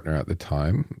my partner at the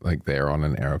time, like they're on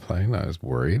an airplane. I was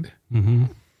worried. Mm-hmm.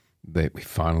 They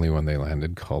finally, when they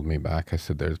landed, called me back. I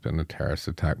said, "There's been a terrorist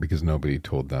attack," because nobody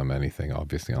told them anything,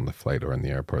 obviously, on the flight or in the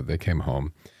airport. They came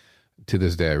home. To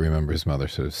this day, I remember his mother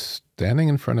sort of standing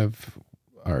in front of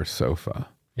our sofa.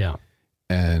 Yeah.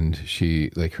 And she,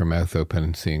 like, her mouth open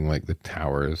and seeing, like, the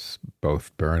towers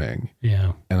both burning.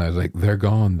 Yeah. And I was like, they're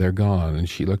gone. And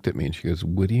she looked at me and she goes,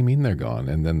 "What do you mean they're gone?"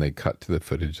 And then they cut to the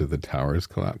footage of the towers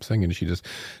collapsing. And she just,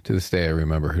 to this day, I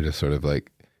remember her just sort of,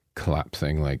 like,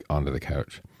 collapsing like onto the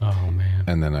couch. Oh man.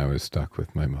 And then I was stuck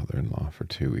with my mother-in-law for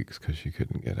 2 weeks because she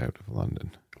couldn't get out of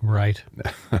London. Right.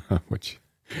 Which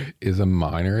is a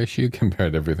minor issue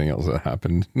compared to everything else that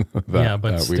happened.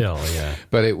 But still, yeah.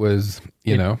 But it was,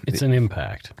 it's an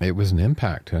impact. It was an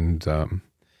impact, and so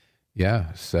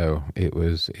it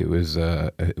was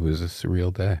a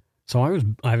surreal day. So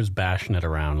I was bashing it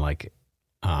around, like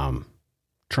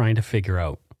trying to figure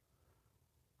out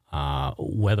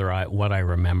what I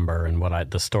remember and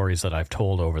the stories that I've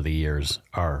told over the years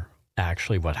are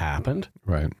actually what happened.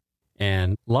 Right.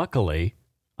 And luckily,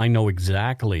 I know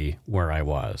exactly where I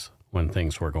was when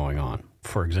things were going on.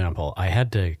 For example, I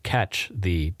had to catch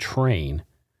the train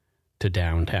to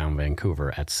downtown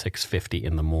Vancouver at 6:50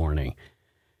 in the morning.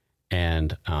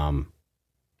 And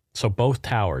so both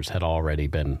towers had already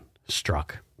been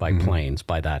struck by planes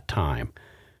by that time.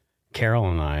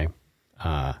 Carol and I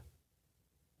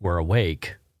were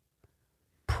awake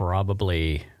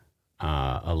probably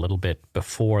a little bit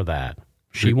before that.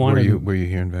 Were you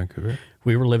here in Vancouver?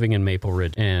 We were living in Maple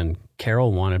Ridge, and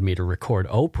Carol wanted me to record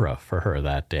Oprah for her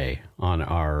that day on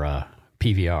our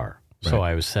PVR. Right. So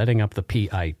I was setting up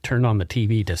I turned on the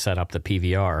TV to set up the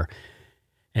PVR,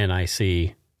 and I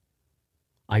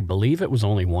believe it was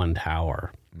only one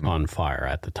tower on fire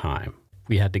at the time.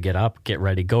 We had to get up, get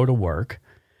ready, go to work.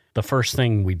 the first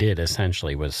thing we did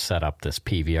essentially was set up this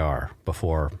PVR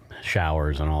before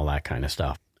showers and all that kind of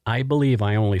stuff. I believe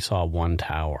I only saw one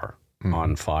tower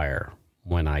on fire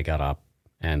when I got up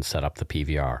and set up the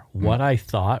PVR. What I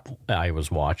thought I was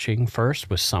watching first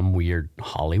was some weird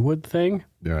Hollywood thing.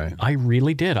 Right. I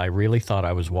really did. I really thought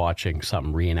I was watching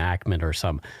some reenactment or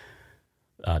some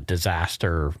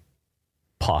disaster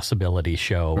possibility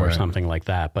show or something like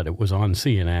that, but it was on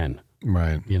CNN.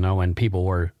 Right. You know, and people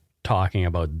were talking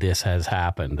about this has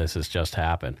happened, this has just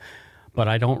happened. But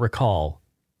I don't recall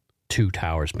 2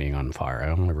 towers being on fire. I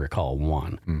only recall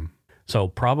 1. So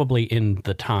probably in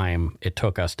the time it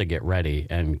took us to get ready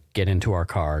and get into our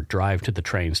car, drive to the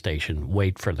train station,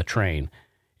 wait for the train,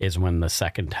 is when the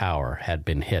second tower had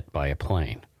been hit by a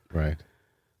plane. Right.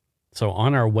 So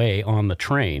on our way on the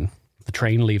train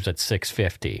leaves at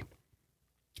 6:50.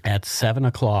 At 7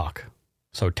 o'clock,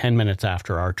 so 10 minutes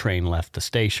after our train left the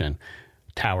station,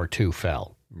 Tower 2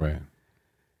 fell. Right.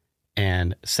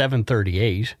 And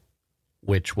 7:38,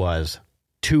 which was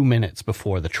 2 minutes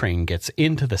before the train gets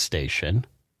into the station,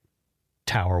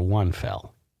 Tower 1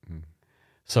 fell.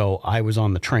 So I was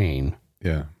on the train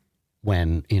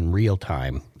when, in real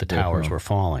time, the towers were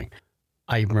falling.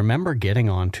 I remember getting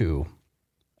onto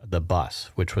the bus,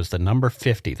 which was the number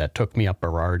 50 that took me up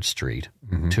Burrard Street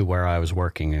to where I was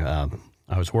working.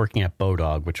 I was working at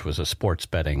Bodog, which was a sports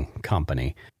betting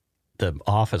company. The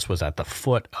office was at the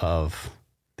foot of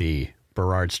the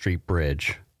Burrard Street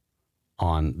Bridge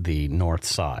on the north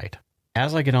side.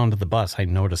 As I get onto the bus, I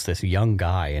notice this young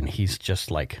guy, and he's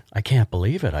just like, I can't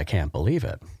believe it. I can't believe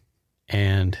it.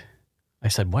 And I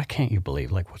said, what can't you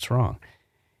believe? Like, what's wrong?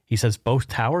 He says, both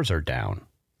towers are down.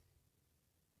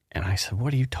 And I said,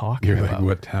 what are you talking about? Like,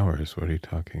 what towers? What are you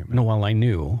talking about? No, well, I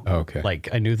knew. Oh, okay. Like,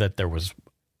 I knew that there was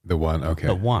The one, okay.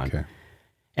 the one. Okay.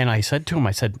 And I said to him,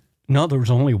 I said, no, there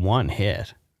was only one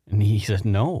hit. And he said,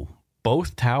 no,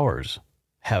 both towers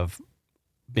have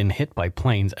been hit by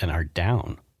planes and are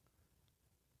down.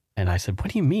 And I said,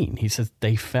 what do you mean? He says,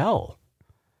 they fell.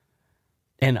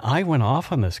 And I went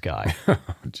off on this guy.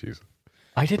 Jeez.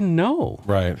 I didn't know.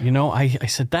 Right. You know, I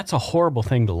said, that's a horrible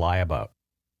thing to lie about.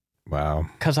 Wow.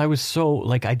 Because I was so,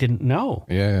 like, I didn't know.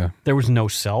 Yeah. There was no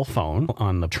cell phone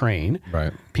on the train.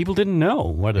 Right. People didn't know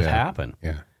what had happened.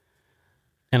 Yeah.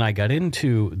 And I got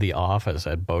into the office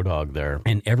at Bodog there,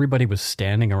 and everybody was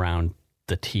standing around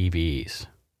the TVs.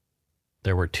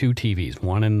 There were 2 TVs,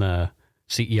 one in the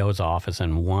CEO's office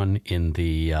and one in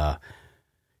the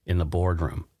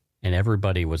boardroom. And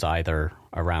everybody was either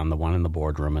around the one in the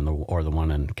boardroom or the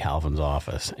one in Calvin's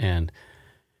office. And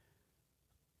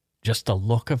just the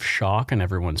look of shock on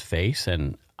everyone's face.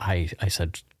 And I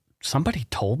said, somebody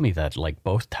told me that, like,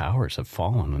 both towers have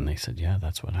fallen. And they said, yeah,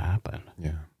 that's what happened.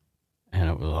 Yeah. And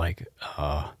it was like,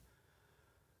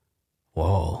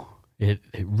 whoa. It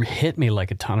hit me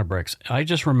like a ton of bricks. I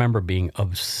just remember being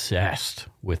obsessed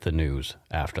with the news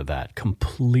after that,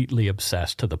 completely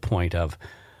obsessed to the point of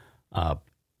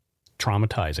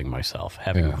traumatizing myself,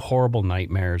 having horrible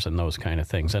nightmares and those kind of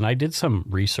things. And I did some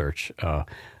research.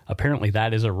 Apparently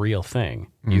that is a real thing.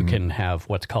 Mm-hmm. You can have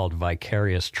what's called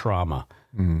vicarious trauma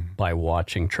by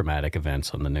watching traumatic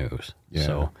events on the news. Yeah.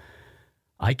 So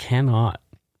I cannot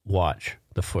watch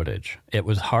the footage. It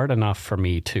was hard enough for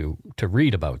me to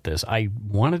read about this. I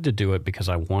wanted to do it because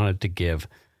I wanted to give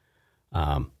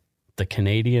the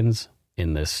Canadians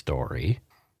in this story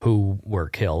who were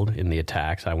killed in the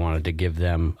attacks, I wanted to give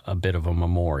them a bit of a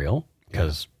memorial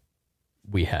because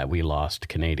we lost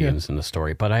Canadians in the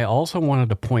story. But I also wanted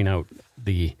to point out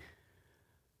the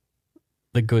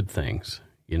good things.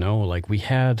 You know, like we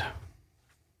had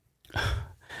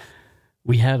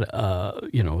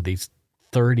these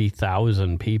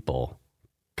 30,000 people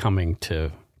coming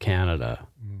to Canada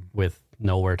with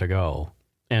nowhere to go.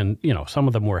 And, you know, some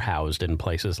of them were housed in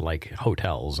places like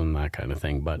hotels and that kind of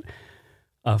thing. But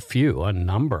a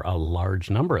large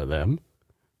number of them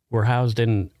were housed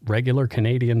in regular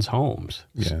Canadians' homes.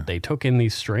 Yeah. They took in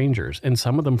these strangers, and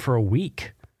some of them for a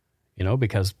week, you know,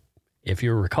 because if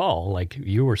you recall, like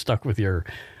you were stuck with your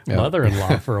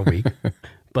mother-in-law for a week.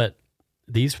 But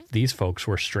these folks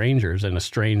were strangers in a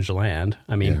strange land.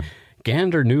 I mean,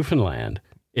 Gander, Newfoundland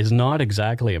is not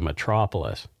exactly a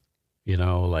metropolis. You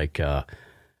know, like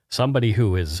somebody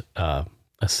who is a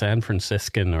San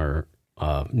Franciscan or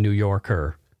New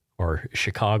Yorker or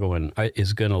Chicagoan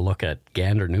is going to look at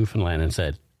Gander, Newfoundland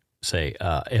and say,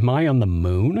 am I on the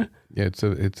moon? Yeah,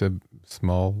 it's a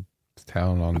small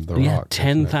town on the rock.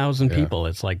 10,000 people.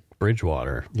 It's like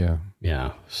Bridgewater. Yeah.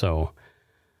 Yeah. So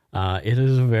it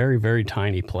is a very, very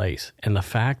tiny place. And the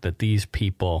fact that these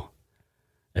people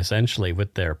essentially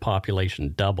with their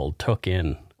population doubled took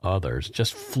in others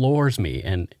just floors me.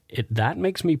 And that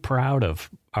makes me proud of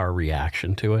our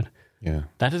reaction to it. Yeah.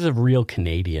 That is a real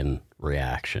Canadian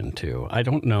reaction to. I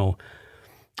don't know.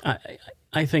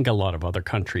 I think a lot of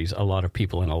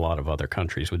people in a lot of other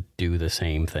countries would do the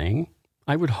same thing.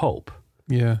 I would hope.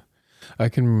 Yeah. I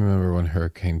can remember when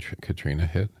Hurricane Katrina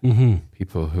hit,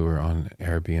 people who were on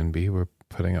Airbnb were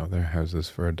putting out their houses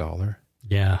for $1.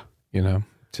 Yeah.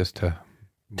 Just to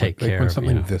take care when of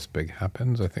something this big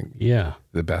happens. I think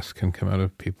the best can come out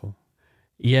of people.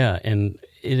 Yeah, and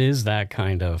it is that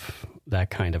kind of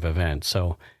event.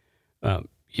 So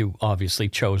you obviously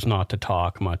chose not to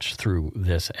talk much through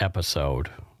this episode.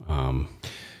 I've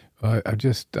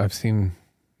seen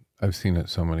it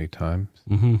so many times,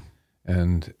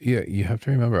 and you have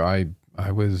to remember, I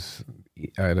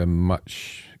had a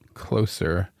much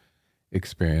closer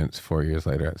experience 4 years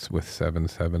later with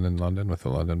 7/7 in London, with the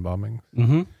London bombings.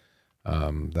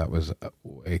 That was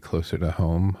way closer to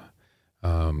home.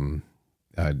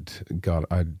 I'd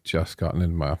just gotten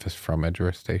into my office from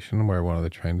Edgeworth Station, where one of the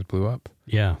trains blew up.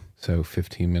 Yeah. So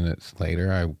 15 minutes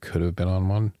later, I could have been on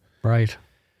one. Right.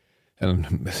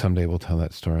 And someday we'll tell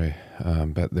that story.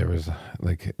 But there was,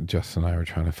 Justin and I were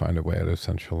trying to find a way out of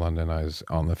central London. I was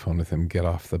on the phone with him, get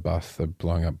off the bus. They're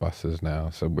blowing up buses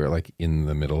now. So we're in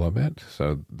the middle of it.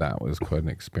 So that was quite an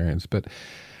experience. But,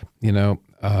 it's,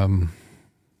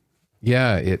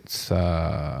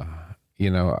 how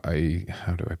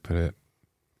do I put it?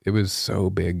 It was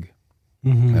so big,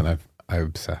 and I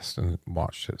obsessed and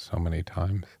watched it so many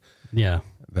times. Yeah,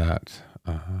 that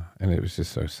and it was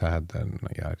just so sad that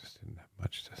I just didn't have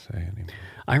much to say anymore.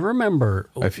 I remember.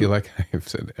 I feel like I've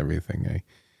said everything I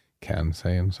can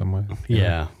say in some way.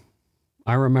 Yeah,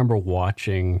 I remember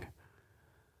watching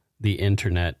the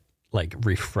internet,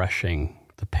 refreshing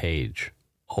the page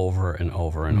over and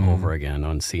over and over again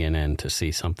on CNN to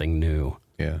see something new.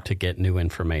 Yeah, to get new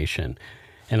information.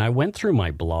 And I went through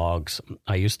my blogs.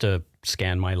 I used to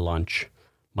scan my lunch,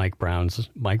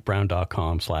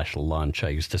 MikeBrown.com/lunch. I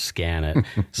used to scan it.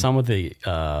 Some of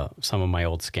my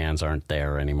old scans aren't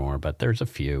there anymore, but there's a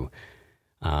few.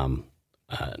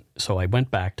 So I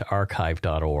went back to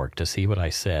archive.org to see what I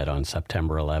said on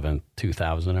September 11th,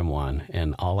 2001.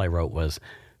 And all I wrote was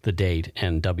the date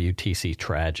and WTC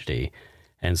tragedy,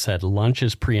 and said, lunch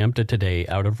is preempted today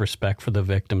out of respect for the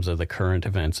victims of the current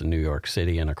events in New York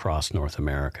City and across North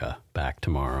America. Back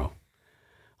tomorrow.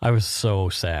 I was so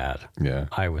sad. Yeah.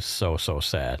 I was so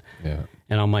sad. Yeah.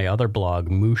 And on my other blog,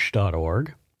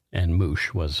 moosh.org, and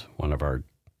Moosh was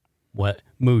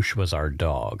Moosh was our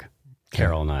dog.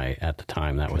 Carol and I, at the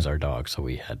time, that was our dog, so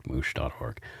we had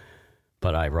moosh.org.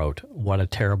 But I wrote, what a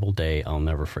terrible day. I'll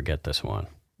never forget this one.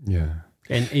 Yeah.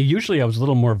 And usually I was a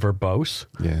little more verbose.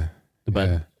 Yeah.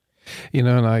 But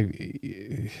and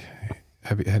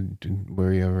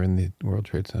were you ever in the World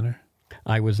Trade Center?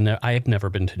 I have never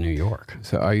been to New York.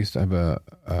 So I used to have an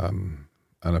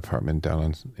apartment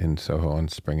down in Soho on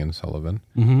Spring and Sullivan,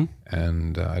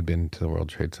 and I'd been to the World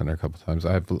Trade Center a couple of times.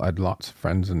 I'd lots of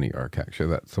friends in New York.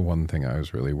 Actually, that's the one thing I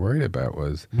was really worried about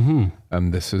was,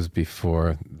 this is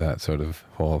before that sort of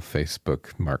whole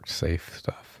Facebook marked safe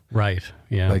stuff. Right.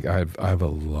 Yeah. I have a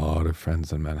lot of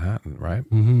friends in Manhattan, right?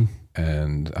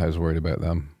 And I was worried about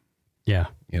them. Yeah.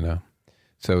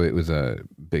 So it was a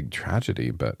big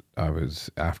tragedy, but I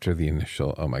was, after the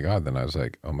initial, oh my God, then I was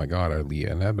like, oh my God, are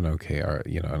Leah and Eben okay?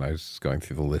 And I was going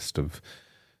through the list of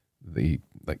I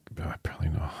probably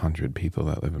know 100 people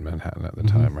that live in Manhattan at the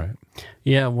time, right?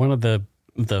 Yeah. One of the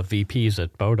VPs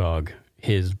at Bodog,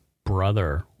 his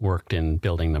brother worked in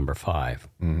building number 5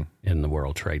 in the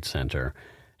World Trade Center,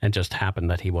 and just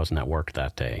happened that he wasn't at work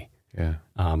that day. Yeah.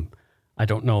 I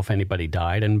don't know if anybody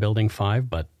died in building 5,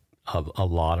 but a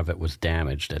lot of it was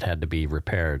damaged. It had to be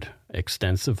repaired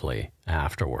extensively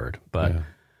afterward. But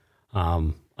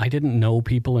I didn't know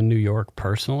people in New York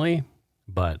personally,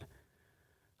 but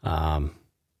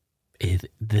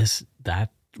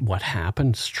what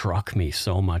happened struck me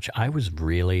so much. I was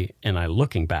really,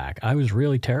 looking back, I was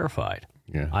really terrified.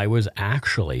 Yeah. I was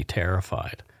actually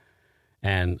terrified.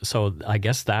 And so I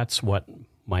guess that's what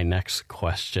my next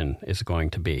question is going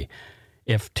to be.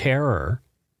 If terror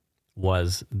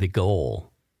was the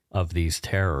goal of these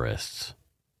terrorists,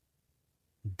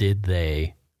 did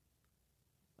they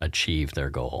achieve their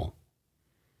goal?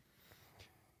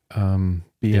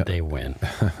 Did they win?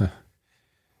 Are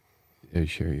you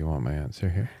sure you want my answer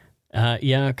here?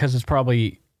 Yeah, because it's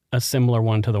probably a similar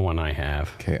one to the one I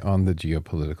have. Okay, on the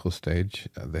geopolitical stage,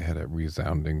 they had a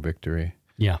resounding victory.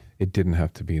 Yeah. It didn't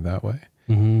have to be that way.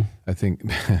 I think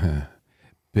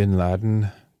Bin Laden,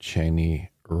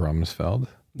 Cheney, Rumsfeld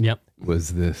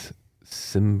was this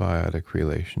symbiotic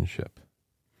relationship.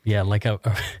 Yeah, like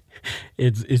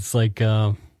it's like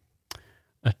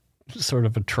sort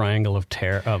of a triangle of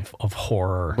of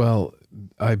horror. Well,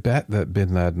 I bet that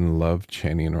bin Laden loved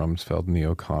Cheney and Rumsfeld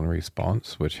neocon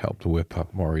response, which helped whip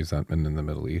up more resentment in the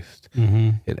Middle East.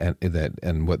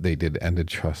 And what they did ended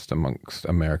trust amongst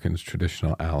Americans'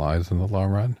 traditional allies in the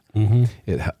long run.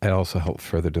 It also helped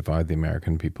further divide the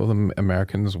American people. The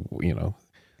Americans,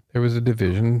 there was a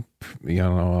division,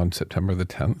 on September the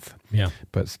 10th. Yeah.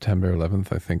 But September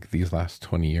 11th, I think these last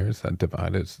 20 years, that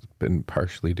divide has been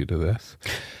partially due to this.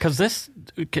 Because this,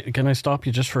 can I stop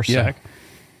you just for a sec?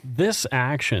 This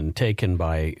action taken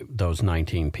by those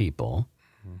 19 people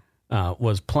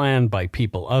was planned by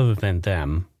people other than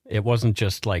them. It wasn't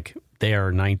just like they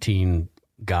are 19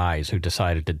 guys who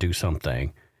decided to do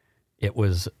something. It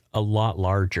was a lot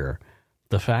larger.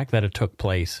 The fact that it took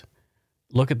place,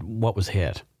 look at what was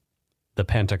hit. The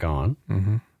Pentagon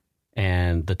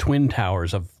and the Twin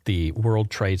Towers of the World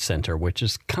Trade Center, which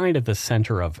is kind of the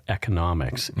center of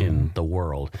economics in the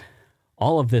world.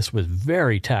 All of this was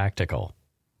very tactical.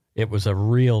 It was a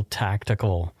real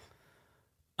tactical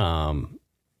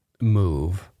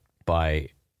move by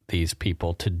these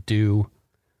people to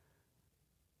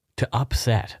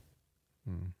upset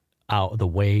the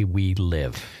way we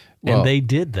live. And they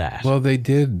did that. Well, they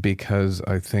did because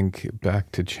I think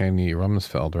back to Cheney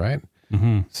Rumsfeld, right?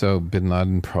 So bin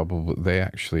Laden they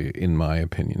actually, in my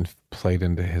opinion, played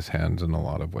into his hands in a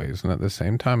lot of ways. And at the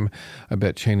same time, I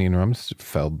bet Cheney and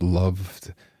Rumsfeld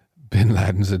loved bin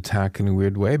Laden's attack in a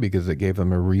weird way because it gave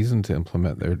them a reason to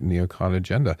implement their neocon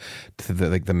agenda, to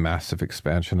the massive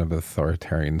expansion of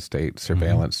authoritarian state,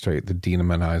 surveillance state, the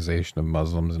demonization of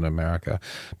Muslims in America,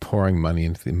 pouring money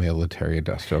into the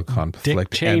military-industrial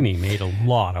conflict. Dick Cheney made a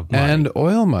lot of money. And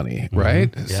oil money,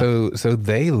 right? Yep. So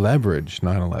they leveraged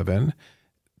 9/11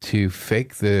 to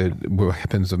fake the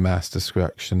weapons of mass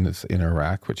destruction in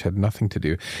Iraq, which had nothing to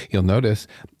do. You'll notice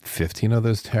 15 of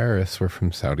those terrorists were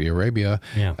from Saudi Arabia.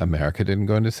 Yeah. America didn't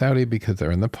go into Saudi because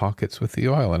they're in the pockets with the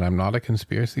oil. And I'm not a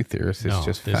conspiracy theorist. It's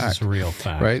just fact. This is real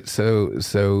fact. Right? So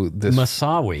this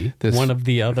Massawi,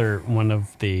 one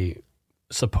of the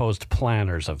supposed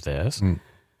planners of this,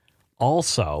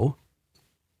 also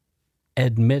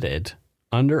admitted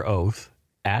under oath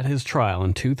at his trial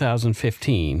in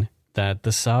 2015 that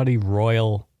the Saudi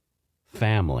royal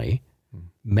family,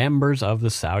 members of the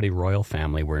Saudi royal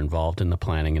family, were involved in the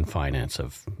planning and finance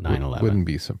of 9/11. Wouldn't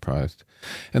be surprised.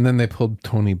 And then they pulled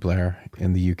Tony Blair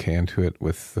in the UK into it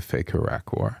with the fake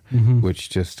Iraq war, which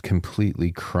just completely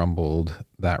crumbled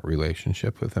that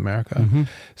relationship with America.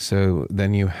 So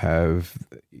then you have,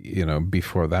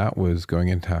 before that was going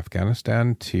into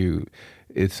Afghanistan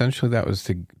essentially that was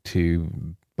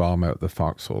to bomb out the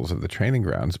foxholes of the training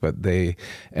grounds, but they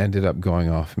ended up going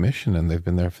off mission, and they'd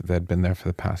been there for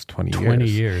the past 20 years. 20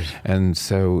 years. And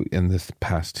so in this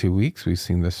past 2 weeks, we've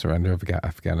seen the surrender of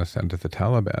Afghanistan to the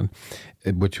Taliban,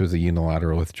 which was a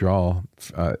unilateral withdrawal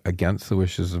against the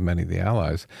wishes of many of the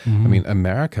allies. I mean,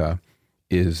 America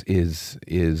is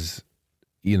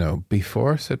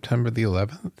before September the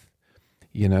 11th,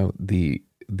 the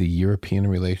European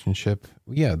relationship,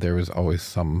 there was always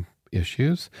some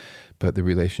issues, but the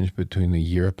relationship between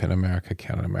Europe and America,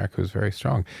 Canada and America, was very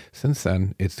strong. Since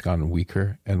then, it's gotten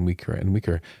weaker and weaker and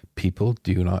weaker. People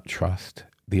do not trust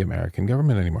the American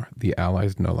government anymore. The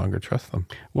allies no longer trust them.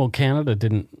 Well, Canada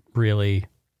didn't really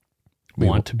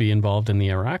want to be involved in the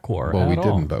Iraq war. Well, we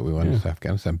didn't, but we went into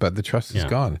Afghanistan. But the trust is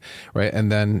gone, right?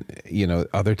 And then,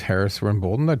 other terrorists were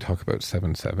emboldened. I talk about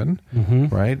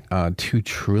 7/7, right? $2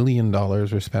 trillion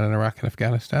were spent in Iraq and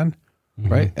Afghanistan.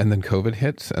 Right. And then COVID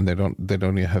hits and they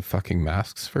don't even have fucking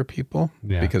masks for people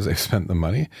because they've spent the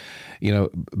money.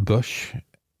 Bush.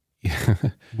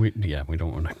 we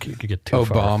don't want to get too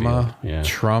Obama, far.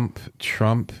 Trump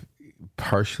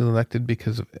partially elected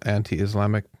because of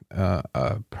anti-Islamic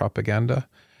propaganda,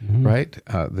 right?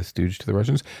 The stooge to the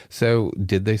Russians. So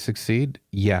did they succeed?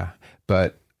 Yeah.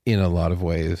 But in a lot of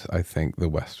ways, I think the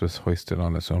West was hoisted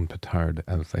on its own petard,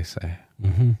 as they say.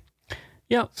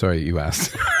 Yeah. Sorry, you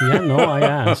asked. I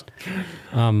asked.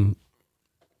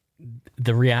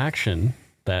 The reaction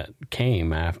that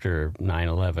came after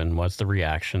 9/11 was the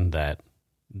reaction that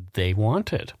they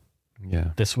wanted.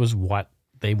 Yeah. This was what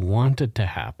they wanted to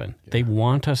happen. Yeah. They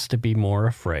want us to be more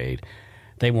afraid.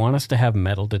 They want us to have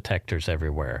metal detectors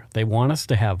everywhere. They want us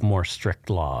to have more strict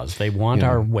laws. They want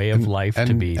our way of life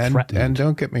to be threatened. And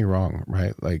don't get me wrong,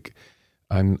 right?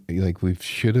 We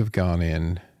should have gone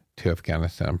in to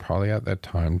Afghanistan probably at that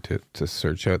time to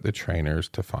search out the trainers,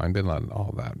 to find bin Laden,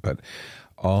 all that. But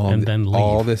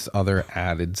all this other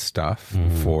added stuff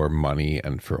for money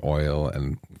and for oil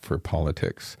and for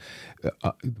politics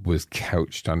was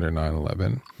couched under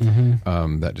 9/11.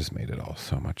 That just made it all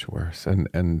so much worse.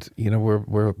 And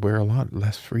we're a lot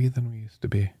less free than we used to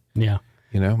be. Yeah.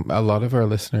 A lot of our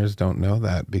listeners don't know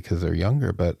that because they're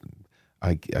younger, but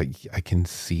I can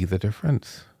see the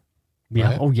difference.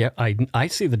 Yeah. Right? Oh, yeah. I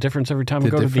see the difference every time I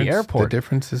go to the airport. The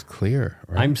difference is clear.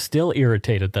 Right? I'm still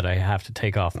irritated that I have to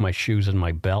take off my shoes and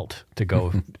my belt to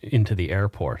go into the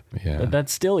airport. Yeah. That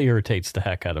still irritates the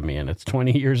heck out of me, and it's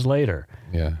 20 years later.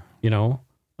 Yeah.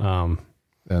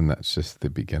 And that's just the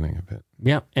beginning of it.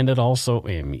 Yeah, and it also,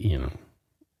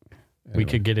 we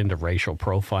could get into racial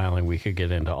profiling. We could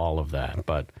get into all of that.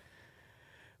 But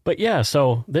yeah,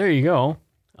 so there you go.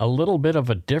 A little bit of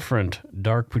a different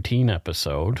Dark Poutine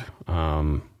episode.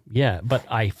 But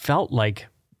I felt like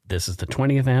this is the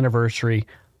 20th anniversary.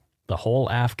 The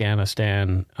whole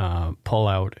Afghanistan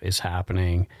pullout is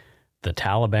happening. The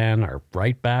Taliban are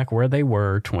right back where they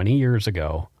were 20 years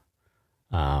ago.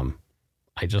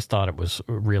 I just thought it was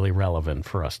really relevant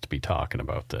for us to be talking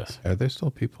about this. Are there still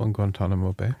people in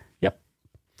Guantanamo Bay? Yep.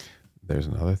 There's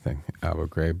another thing. Abu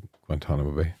Ghraib,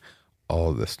 Guantanamo Bay, all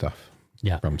of this stuff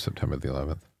from September the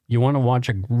 11th. You want to watch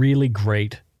a really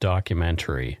great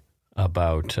documentary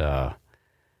about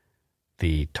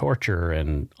the torture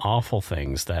and awful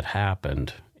things that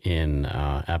happened in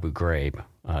Abu Ghraib.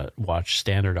 Watch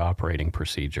Standard Operating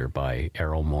Procedure by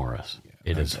Errol Morris.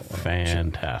 It is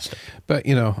fantastic. But,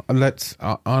 let's,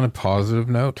 on a positive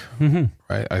note,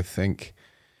 right? I think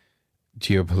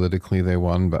geopolitically they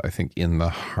won, but I think in the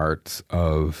hearts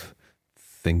of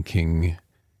thinking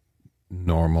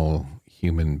normal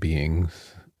human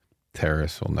beings,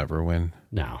 terrorists will never win.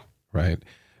 No. Right?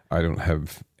 I don't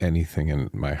have anything in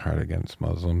my heart against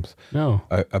Muslims. No.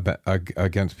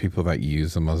 Against people that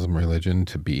use the Muslim religion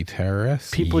to be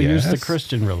terrorists. People use the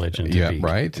Christian religion to be. Yeah,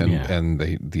 right. And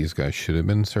these guys should have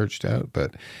been searched out.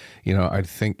 But, I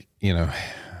think,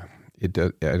 it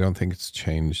does, I don't think it's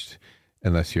changed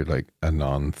unless you're like a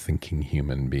non-thinking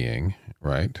human being,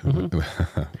 right?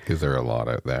 Because there are a lot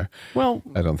out there. Well,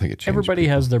 I don't think it changed. Everybody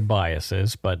has their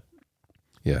biases, but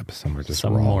yeah, but some are just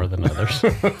some wrong. more than others.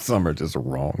 Some are just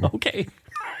wrong. Okay.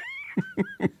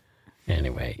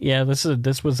 Anyway, yeah,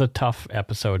 this was a tough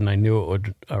episode, and I knew it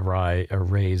would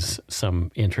raise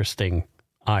some interesting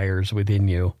ires within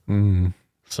you.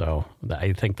 So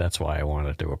I think that's why I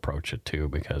wanted to approach it too,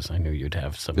 because I knew you'd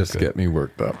have some. Just get me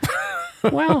worked up.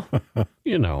 Well,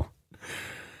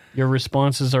 your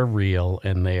responses are real,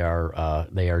 and they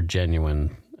are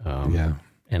genuine,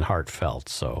 and heartfelt.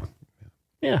 So,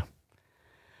 yeah.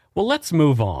 Well, let's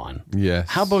move on. Yes.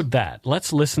 How about that?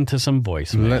 Let's listen to some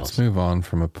voicemails. Let's move on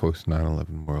from a post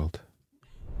 9/11 world.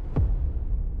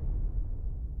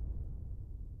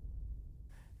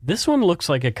 This one looks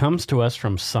like it comes to us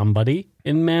from somebody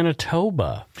in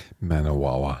Manitoba.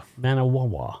 Manawawa.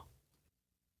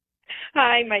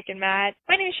 Hi, Mike and Matt.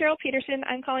 My name is Cheryl Peterson.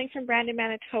 I'm calling from Brandon,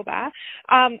 Manitoba.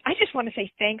 I just want to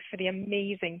say thanks for the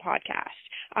amazing podcast.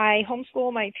 I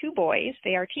homeschool my two boys.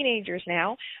 They are teenagers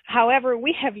now. However,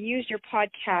 we have used your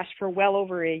podcast for well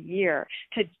over a year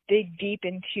to dig deep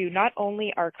into not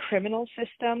only our criminal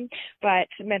system, but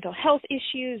mental health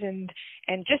issues and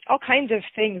just all kinds of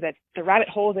things, that the rabbit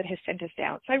hole that has sent us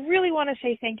down. So I really want to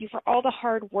say thank you for all the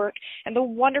hard work and the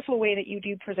wonderful way that you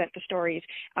do present the stories.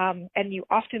 And you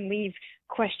often leave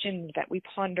questions that we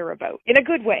ponder about in a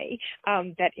good way,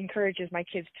 that encourages my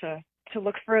kids to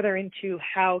look further into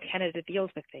how Canada deals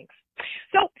with things.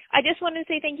 So I just wanted to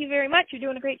say thank you very much. You're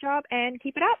doing a great job, and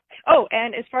keep it up. Oh,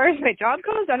 and as far as my job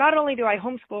goes, not only do I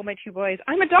homeschool my two boys,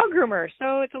 I'm a dog groomer,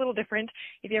 so it's a little different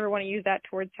if you ever want to use that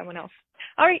towards someone else.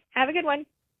 All right, have a good one.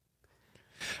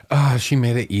 She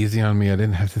made it easy on me. I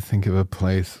didn't have to think of a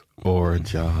place or a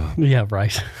job. Yeah,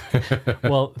 right.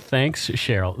 Well, thanks,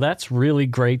 Cheryl. That's really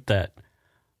great. That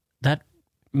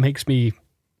makes me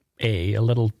a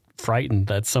little frightened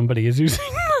that somebody is using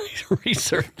my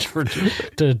research to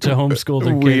homeschool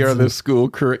their kids. We are the school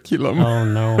curriculum. Oh,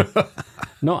 no.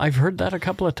 No, I've heard that a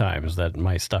couple of times, that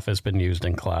my stuff has been used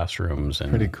in classrooms.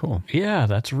 And pretty cool. Yeah,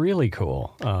 that's really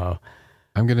cool.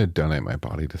 I'm going to donate my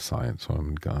body to science when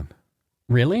I'm gone.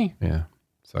 Really? Yeah.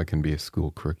 So I can be a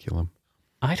school curriculum.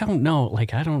 I don't know.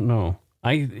 I don't know.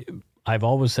 I've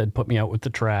always said, put me out with the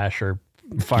trash or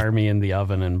fire me in the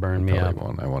oven and burn me up.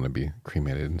 I want to be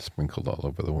cremated and sprinkled all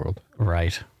over the world.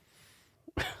 Right.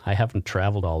 I haven't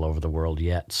traveled all over the world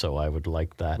yet, so I would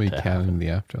like that we to can happen. In the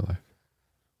afterlife.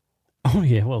 Oh,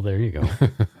 yeah. Well, there you go.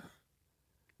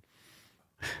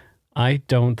 I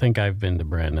don't think I've been to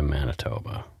Brandon,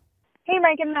 Manitoba. Hey,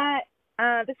 Mike and Matt.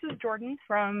 This is Jordan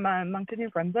from Moncton, New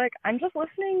Brunswick. I'm just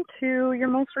listening to your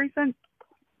most recent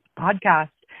podcast,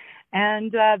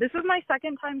 And this is my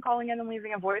second time calling in and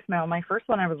leaving a voicemail. My first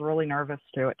one I was really nervous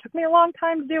to. It took me a long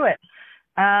time to do it.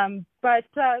 But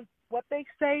what they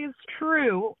say is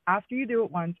true. After you do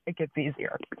it once, it gets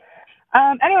easier.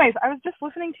 Anyways, I was just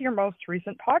listening to your most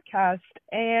recent podcast,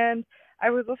 and I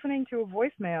was listening to a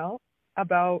voicemail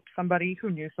about somebody who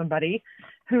knew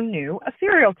a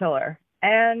serial killer.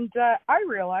 And I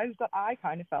realized that I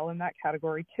kind of fell in that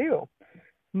category too.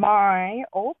 My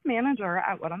old manager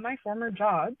at one of my former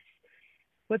jobs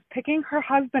was picking her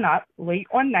husband up late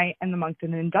one night in the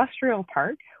Moncton Industrial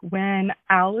Park when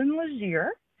Alan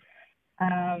Legier,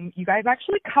 you guys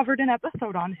actually covered an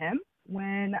episode on him,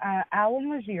 when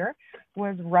Alan Legier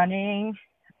was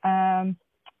on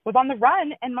the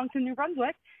run in Moncton, New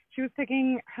Brunswick. She was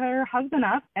picking her husband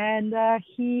up, and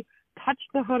he touched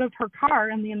the hood of her car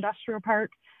in the industrial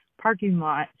park parking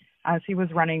lot as he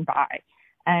was running by.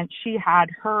 And she had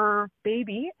her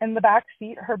baby in the back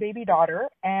seat, her baby daughter,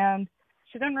 and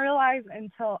she didn't realize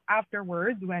until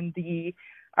afterwards when the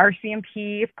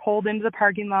RCMP pulled into the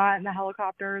parking lot and the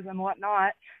helicopters and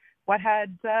whatnot, what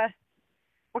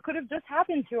could have just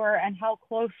happened to her and how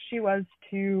close she was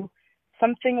to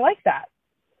something like that.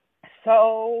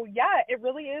 So, yeah, it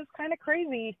really is kind of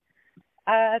crazy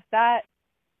that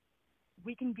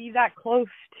we can be that close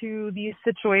to these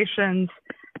situations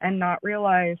and not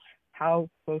realize how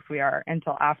close we are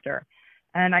until after.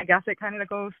 And I guess it kind of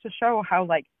goes to show how,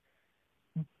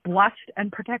 blessed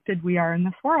and protected we are in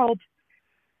this world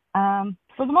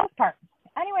for the most part.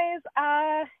 Anyways,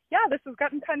 this has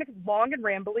gotten kind of long and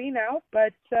rambly now,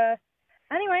 but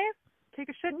anyways, take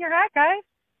a shit in your hat, guys.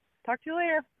 Talk to you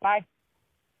later. Bye.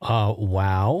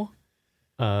 Wow.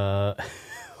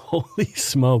 Holy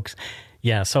smokes.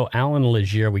 Yeah, so Alan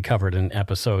Legier we covered in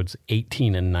episodes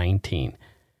 18 and 19,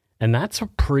 and that's a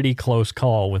pretty close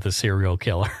call with a serial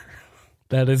killer.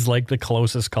 That is the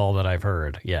closest call that I've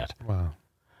heard yet. Wow.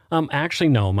 Actually,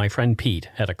 no, my friend Pete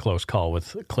had a close call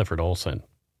with Clifford Olson.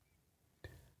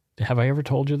 Have I ever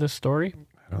told you this story?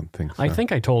 I don't think so. I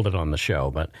think I told it on the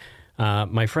show, but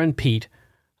my friend Pete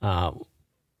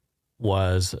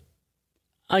was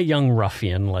a young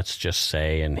ruffian, let's just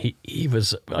say, and he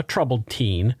was a troubled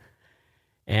teen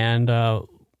and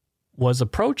was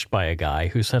approached by a guy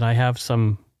who said, I have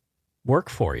some work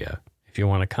for you. If you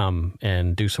want to come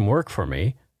and do some work for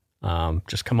me,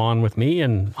 just come on with me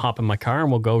and hop in my car and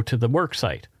we'll go to the work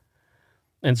site.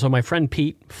 And so my friend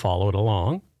Pete followed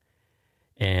along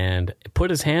and put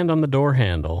his hand on the door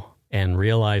handle and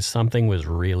realized something was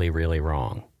really, really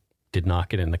wrong. Did not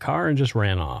get in the car and just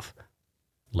ran off.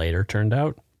 Later turned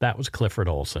out that was Clifford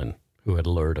Olson who had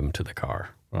lured him to the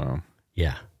car. Wow.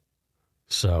 Yeah.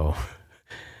 So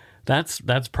that's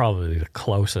probably the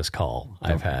closest call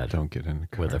I've had. Don't get in the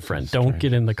car with a friend. Don't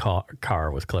get in the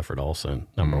car with Clifford Olson,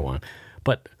 number one.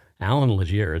 But Alan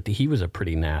Legier, he was a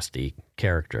pretty nasty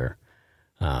character.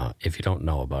 If you don't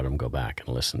know about him, go back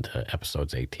and listen to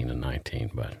episodes 18 and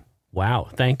 19. But wow,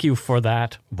 thank you for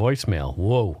that voicemail.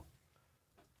 Whoa.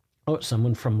 Oh,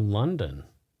 someone from London,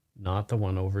 not the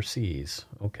one overseas.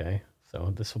 Okay,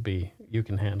 so this will be, you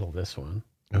can handle this one.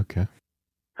 Okay.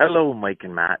 Hello, Mike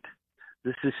and Matt.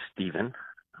 This is Stephen.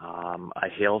 I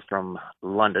hail from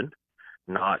London,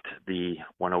 not the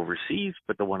one overseas,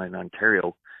 but the one in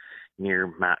Ontario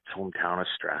near Matt's hometown of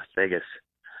Strathvegas.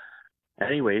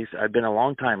 Anyways, I've been a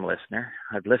long-time listener.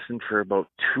 I've listened for about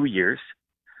 2 years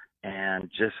and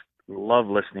just love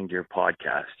listening to your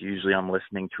podcast. Usually I'm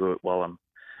listening to it while I'm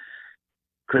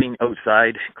cleaning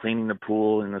outside, cleaning the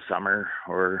pool in the summer,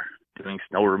 or doing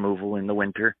snow removal in the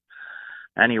winter.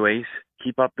 Anyways,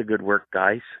 keep up the good work,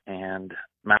 guys. And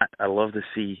Matt, I love to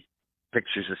see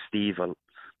pictures of Steve. I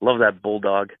love that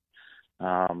bulldog.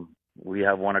 We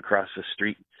have one across the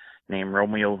street named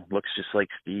Romeo. Looks just like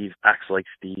Steve, acts like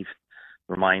Steve.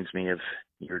 Reminds me of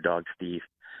your dog, Steve.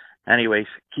 Anyways,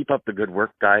 keep up the good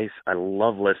work, guys. I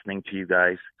love listening to you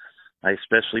guys. I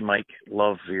especially, Mike,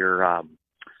 love your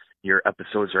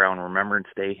episodes around Remembrance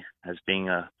Day. As being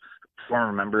a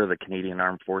former member of the Canadian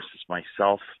Armed Forces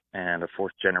myself and a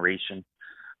fourth generation,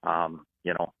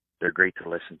 they're great to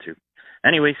listen to.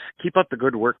 Anyways, keep up the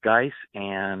good work, guys,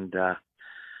 and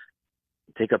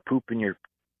take a poop in your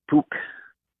poop.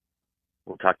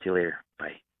 We'll talk to you later.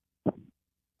 Bye.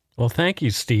 Well, thank you,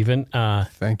 Stephen.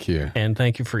 Thank you. And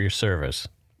thank you for your service.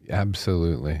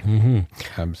 Absolutely.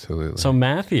 Mm-hmm. Absolutely. So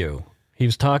Matthew, He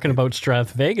was talking about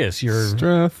Strath Vegas.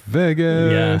 Strath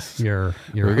Vegas. Yeah,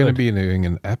 We're going to be doing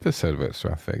an episode about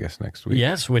Strath Vegas next week.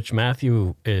 Yes, which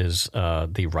Matthew is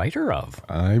the writer of.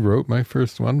 I wrote my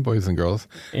first one, Boys and Girls.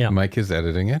 Yeah. Mike is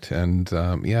editing it. And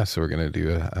so we're going to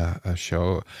do a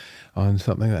show on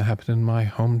something that happened in my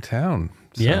hometown.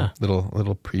 So, yeah.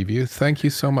 Little preview. Thank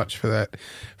you so much for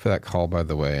that call, by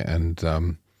the way.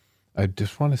 And I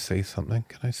just want to say something.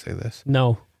 Can I say this?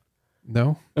 No.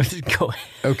 No? Go ahead.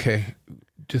 Okay.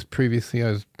 Just previously, I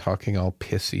was talking all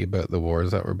pissy about the wars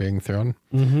that were being thrown.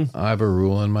 Mm-hmm. I have a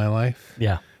rule in my life.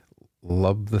 Yeah.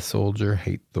 Love the soldier,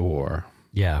 hate the war.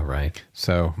 Yeah, right.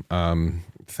 So,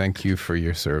 thank you for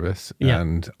your service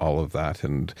and all of that.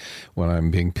 And when I'm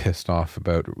being pissed off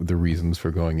about the reasons for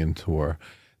going into war,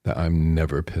 that I'm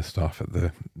never pissed off at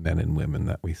the men and women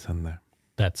that we send there.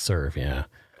 That serve, yeah.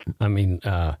 I mean,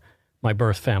 my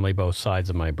birth family, both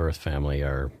sides of my birth family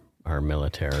are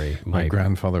military. My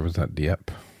grandfather was at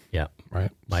Dieppe. Yeah.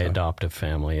 Right. My adoptive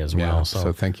family as well. Yeah,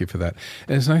 so thank you for that.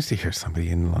 And it's nice to hear somebody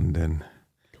in London.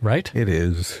 Right? It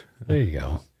is. There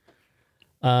you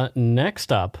go.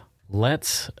 Next up,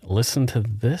 let's listen to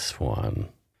this one.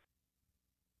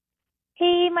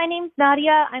 Hey, my name's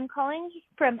Nadia. I'm calling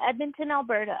from Edmonton,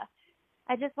 Alberta.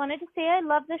 I just wanted to say I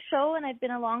love the show and I've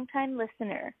been a long-time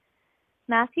listener.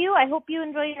 Matthew, I hope you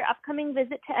enjoy your upcoming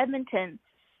visit to Edmonton.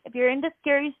 If you're into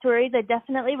scary stories, I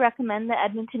definitely recommend the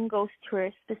Edmonton Ghost Tour,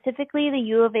 specifically the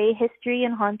U of A History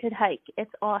and Haunted Hike.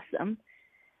 It's awesome.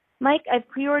 Mike, I've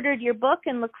pre-ordered your book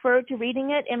and look forward to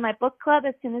reading it in my book club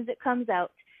as soon as it comes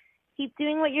out. Keep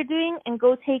doing what you're doing and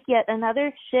go take yet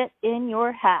another shit in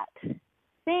your hat.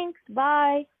 Thanks.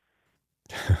 Bye.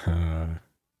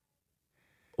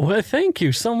 Well, thank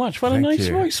you so much. What a nice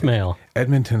voicemail.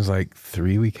 Edmonton's like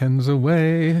 3 weekends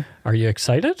away. Are you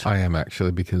excited? I am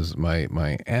actually, because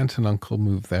my aunt and uncle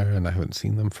moved there and I haven't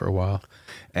seen them for a while.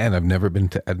 And I've never been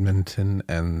to Edmonton,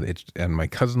 and my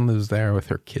cousin lives there with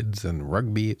her kids and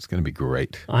rugby. It's going to be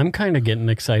great. I'm kind of getting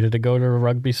excited to go to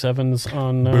Rugby Sevens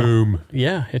on... Boom.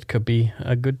 Yeah, it could be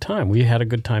a good time. We had a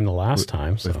good time the last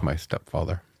time. With my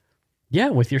stepfather. Yeah,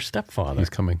 with your stepfather.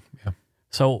 He's coming, yeah.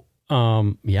 So...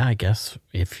 I guess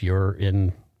if you're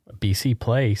in BC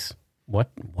Place,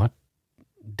 what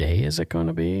day is it going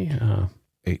to be?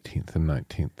 18th and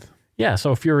 19th. Yeah,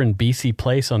 so if you're in BC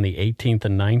Place on the 18th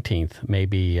and 19th,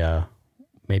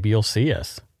 maybe you'll see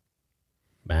us.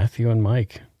 Matthew and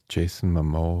Mike. Jason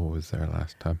Momoa was there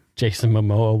last time. Jason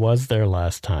Momoa was there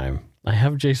last time. I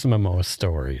have Jason Momoa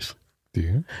stories. Do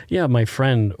you? Yeah, my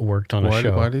friend worked on a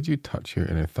show. Why did you touch your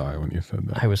inner thigh when you said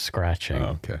that? I was scratching.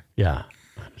 Oh, okay. Yeah.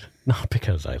 Not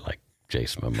because I like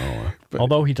Jason Momoa.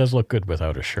 Although he does look good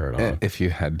without a shirt on. If you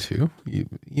had to,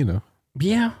 you know.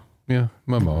 Yeah. Yeah,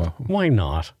 Momoa. Why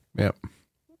not? Yep.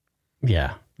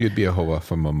 Yeah. You'd be a hoa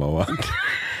for Momoa.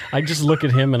 I just look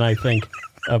at him and I think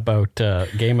about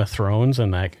Game of Thrones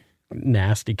and that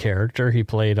nasty character he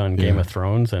played on Game of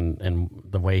Thrones and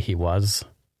the way he was.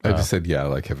 I just said,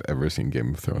 like I've ever seen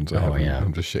Game of Thrones.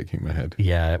 I'm just shaking my head.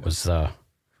 Yeah, it was,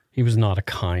 he was not a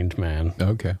kind man.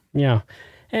 Okay. Yeah.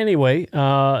 Anyway,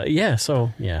 I have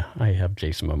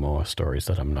Jason Momoa stories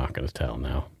that I'm not going to tell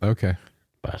now. Okay.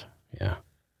 But, yeah.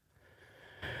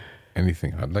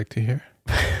 Anything I'd like to hear?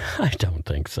 I don't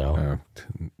think so.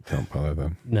 Don't bother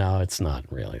them. No, it's not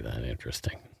really that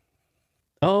interesting.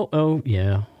 Oh,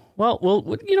 yeah.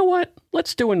 Well, you know what?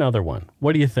 Let's do another one.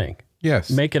 What do you think?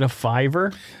 Yes. Make it a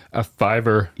 $5. A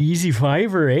 $5. Easy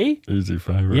 $5, eh? Easy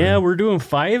 $5. Yeah, we're doing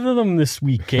 5 of them this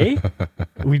week, eh?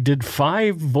 We did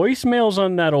 5 voicemails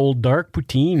on that old dark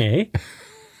poutine, eh?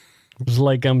 It was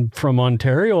like I'm from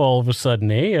Ontario all of a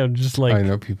sudden, eh? I'm just like... I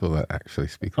know people that actually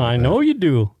speak like I that. know you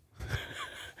do.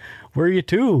 Where are you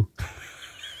to?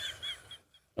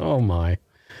 Oh, my.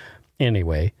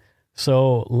 Anyway,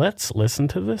 so let's listen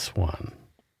to this one.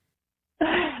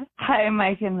 Hi,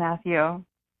 Mike and Matthew.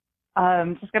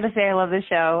 Just going to say I love the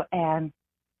show, and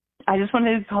I just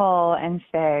wanted to call and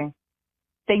say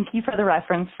thank you for the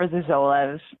reference for the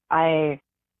Zolas. I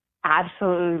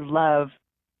absolutely love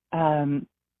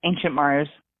Ancient Mars.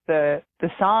 The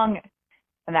song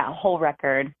and that whole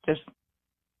record just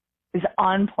is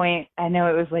on point. I know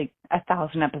it was like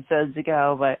 1,000 episodes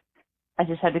ago, but I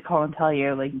just had to call and tell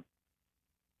you, like,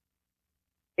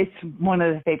 it's one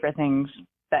of the favorite things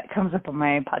that comes up on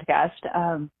my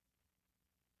podcast.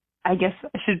 I guess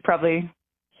I should probably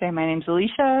say my name's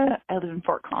Alicia. I live in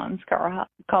Fort Collins,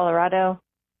 Colorado,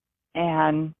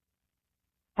 and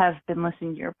have been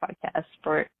listening to your podcast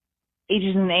for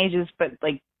ages and ages, but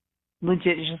like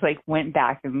legit just like went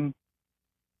back and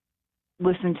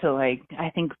listened to like, I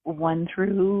think 1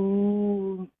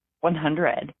 through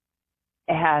 100.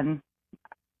 And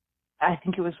I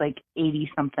think it was like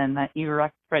 80 something that you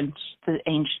referenced the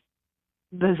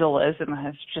Zolas, and I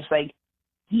was just like,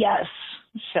 yes.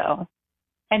 So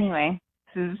anyway,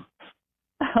 this is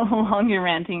a longer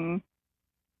ranting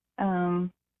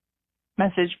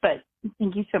message, but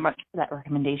thank you so much for that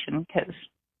recommendation, because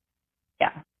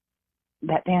yeah,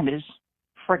 that band is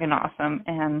friggin' awesome,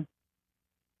 and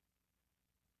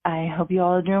I hope you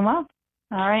all are doing well.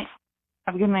 All right,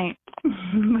 have a good night.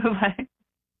 Bye-bye.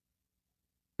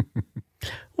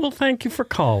 Well, thank you for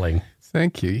calling.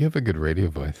 Thank you. You have a good radio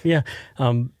voice. Yeah.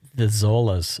 The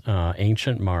Zolas,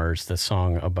 Ancient Mars, the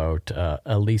song about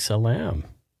Elisa Lam.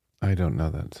 I don't know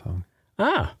that song.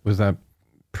 Ah. Was that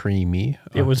pre-me?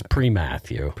 It was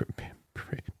pre-Matthew.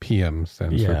 PM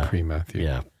stands for pre-Matthew.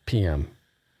 Yeah, PM.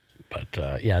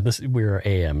 But yeah, we're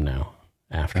AM now.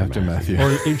 After Matthew.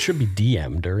 Or it should be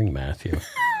DM during Matthew.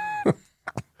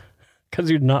 Because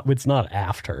it's not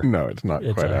after. No, it's not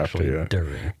quite after. Yeah.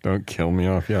 During. Don't kill me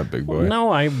off yet, big boy. No,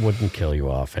 I wouldn't kill you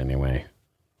off anyway.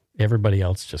 Everybody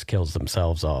else just kills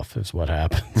themselves off is what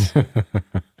happens.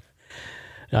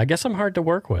 I guess I'm hard to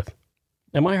work with.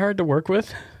 Am I hard to work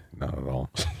with? Not at all.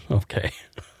 Okay.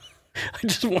 I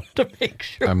just wanted to make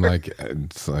sure.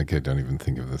 It's like I don't even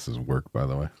think of this as work, by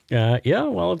the way. Yeah,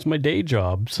 well, it's my day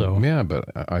job, so. Yeah, but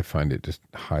I find it just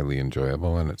highly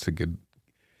enjoyable, and it's a good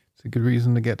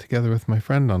reason to get together with my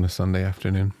friend on a Sunday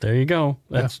afternoon. There you go.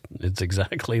 It's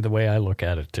exactly the way I look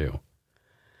at it too.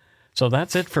 So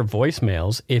that's it for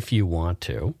voicemails. If you want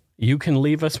to, you can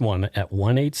leave us one at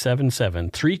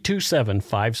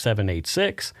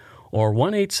 1-877-327-5786 or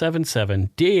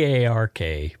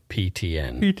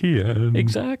 1-877-DARK-PTN. PTN.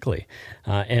 Exactly.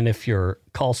 And if your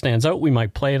call stands out, we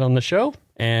might play it on the show.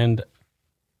 And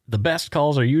the best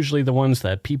calls are usually the ones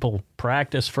that people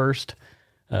practice first.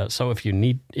 So if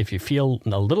you feel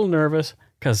a little nervous,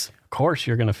 because of course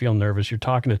you're going to feel nervous. You're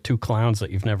talking to two clowns that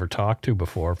you've never talked to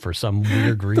before for some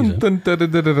weird reason.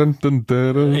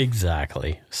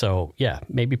 Exactly. So yeah,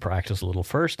 maybe practice a little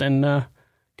first and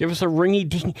give us a one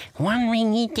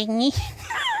ringy dingy.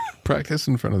 Practice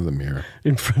in front of the mirror.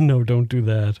 No, don't do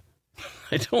that.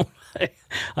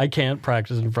 I can't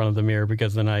practice in front of the mirror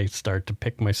because then I start to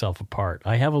pick myself apart.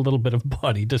 I have a little bit of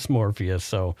body dysmorphia,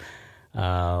 so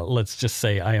let's just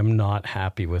say I am not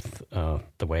happy with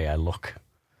the way I look.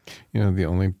 You know, the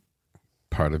only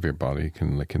part of your body you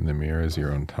can lick in the mirror is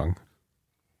your own tongue.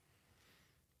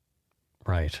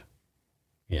 Right.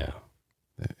 Yeah.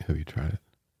 Have you tried it?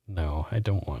 No, I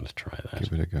don't want to try that.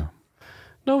 Give it a go.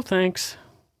 No, thanks.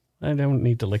 I don't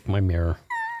need to lick my mirror.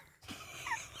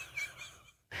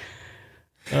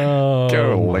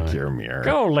 Go lick your mirror.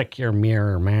 Go lick your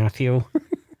mirror, Matthew.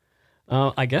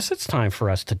 I guess it's time for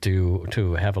us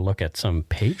to have a look at some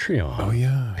Patreon. Oh,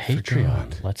 yeah.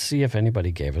 Patreon. Let's see if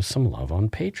anybody gave us some love on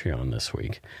Patreon this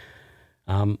week.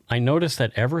 I noticed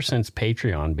that ever since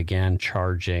Patreon began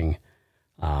charging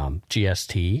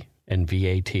GST and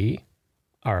VAT,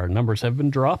 our numbers have been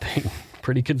dropping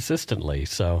pretty consistently.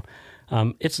 So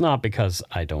it's not because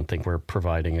I don't think we're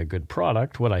providing a good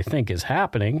product. What I think is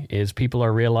happening is people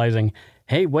are realizing,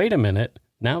 hey, wait a minute.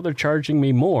 Now they're charging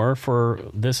me more for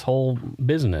this whole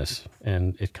business,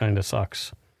 and it kind of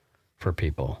sucks for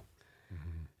people.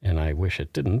 Mm-hmm. And I wish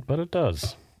it didn't, but it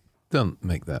does. Don't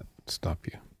make that stop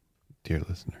you, dear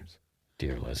listeners.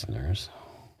 Dear listeners.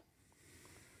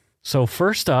 So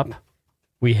first up,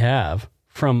 we have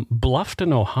from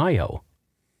Bluffton, Ohio,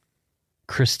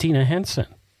 Christina Henson.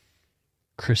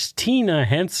 Christina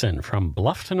Henson from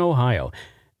Bluffton, Ohio.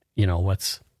 You know,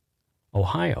 what's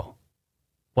Ohio?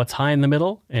 What's high in the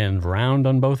middle and round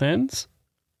on both ends?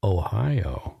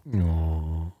 Ohio.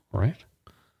 Aww. Right?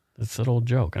 That's that old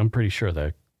joke. I'm pretty sure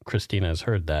that Christina has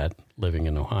heard that, living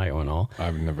in Ohio and all.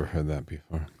 I've never heard that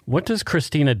before. What does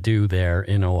Christina do there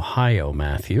in Ohio,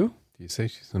 Matthew? Do you say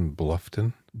she's in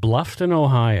Bluffton? Bluffton,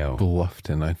 Ohio.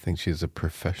 Bluffton. I think she's a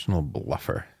professional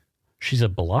bluffer. She's a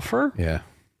bluffer? Yeah.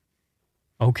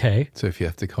 Okay. So if you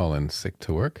have to call in sick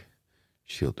to work,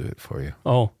 she'll do it for you.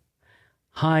 Oh.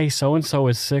 Hi, so-and-so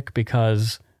is sick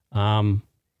because...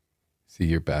 See,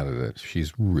 you're bad at it.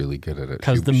 She's really good at it.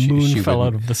 Because the moon fell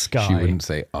out of the sky. She wouldn't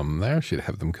say there. She'd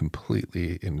have them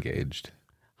completely engaged.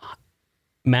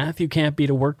 Matthew can't be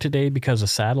to work today because a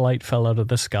satellite fell out of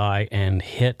the sky and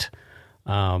hit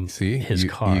his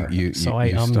car. So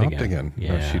I ummed again.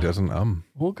 Yeah. No, she doesn't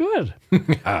Well, good.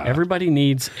 Everybody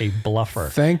needs a bluffer.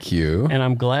 Thank you. And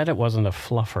I'm glad it wasn't a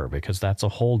fluffer because that's a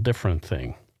whole different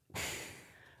thing.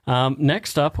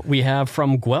 Next up, we have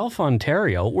from Guelph,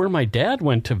 Ontario, where my dad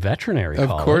went to veterinary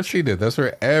college. Of course he did. That's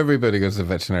where everybody goes to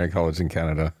veterinary college in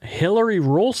Canada. Hillary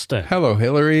Rolston. Hello,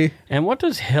 Hillary. And what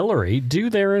does Hillary do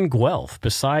there in Guelph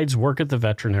besides work at the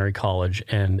veterinary college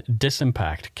and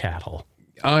disimpact cattle?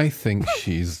 I think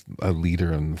she's a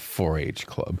leader in the 4-H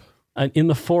club. In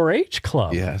the 4-H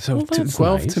club? Yeah, so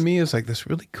Guelph to me is like this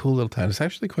really cool little town. It's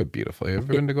actually quite beautiful. Have you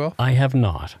ever been to Guelph? I have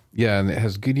not. Yeah, and it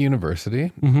has good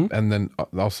university, and then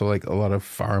also like a lot of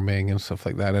farming and stuff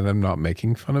like that. And I'm not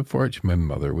making fun of 4-H. My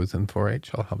mother was in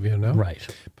 4-H, I'll have you know. Right.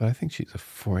 But I think she's a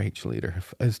 4-H leader.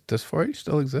 Does 4-H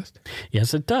still exist?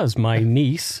 Yes, it does. My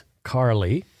niece,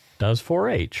 Carly, does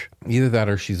 4-H. Either that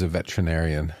or she's a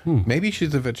veterinarian. Maybe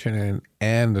she's a veterinarian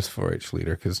and is 4-H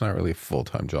leader, because it's not really a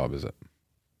full-time job, is it?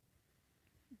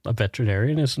 A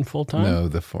veterinarian isn't full-time? No,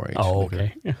 the 4-H. Oh,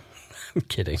 okay. I'm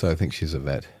kidding. So I think she's a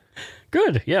vet.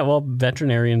 Good. Yeah, well,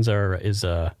 veterinarians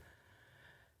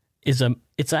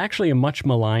it's actually a much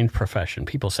maligned profession.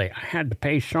 People say, I had to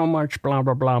pay so much blah,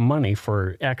 blah, blah money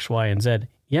for X, Y, and Z.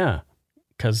 Yeah,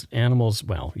 because animals,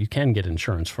 well, you can get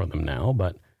insurance for them now,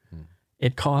 but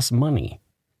it costs money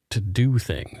to do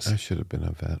things. I should have been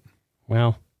a vet.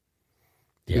 Well,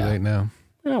 yeah. Too late now.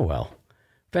 Oh, well.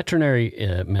 Veterinary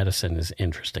medicine is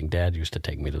interesting. Dad used to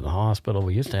take me to the hospital.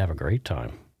 We used to have a great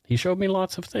time. He showed me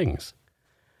lots of things.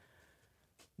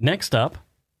 Next up,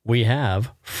 we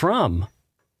have from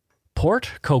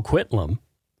Port Coquitlam,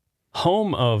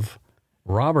 home of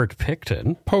Robert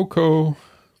Picton. Poco.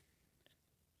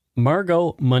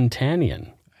 Margot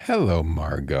Montanian. Hello,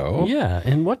 Margot. Yeah,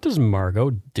 and what does Margot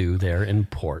do there in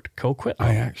Port Coquitlam?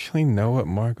 I actually know what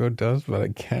Margot does, but I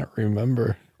can't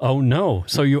remember. Oh, no.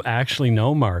 So you actually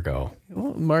know Margot.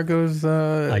 Well, Margot's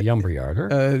a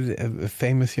lumberyarder. A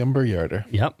famous lumberyarder.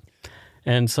 Yep.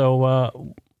 And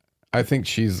so I think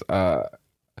she's one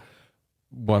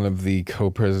of the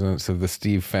co-presidents of the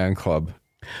Steve fan club.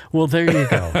 Well, there you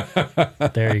go.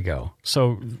 There you go.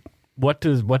 So what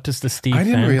does the Steve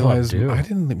fan club do? I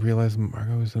didn't realize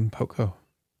Margot was in Poco.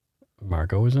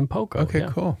 Margot is in Poco. Okay,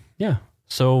 yeah. Cool. Yeah.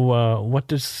 So what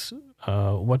does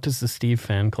the Steve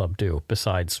fan club do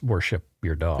besides worship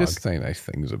your dog? Just say nice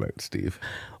things about Steve.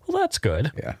 Well, that's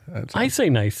good. Yeah. I say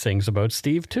nice things about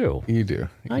Steve, too. You do.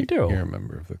 I do. You're a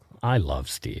member of the club. I love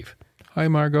Steve. Hi,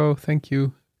 Margot. Thank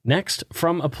you. Next,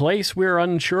 from a place we're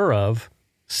unsure of,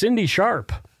 Cindy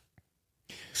Sharp.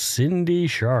 Cindy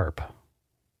Sharp.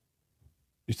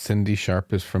 Cindy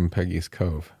Sharp is from Peggy's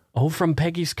Cove. Oh, from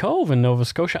Peggy's Cove in Nova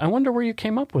Scotia. I wonder where you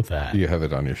came up with that. You have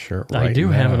it on your shirt right now. I do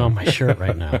have it on my shirt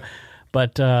right now.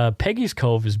 But Peggy's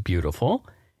Cove is beautiful.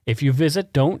 If you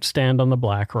visit, don't stand on the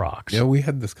black rocks. Yeah, we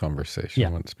had this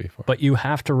conversation once before. But you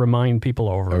have to remind people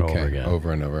over and over again.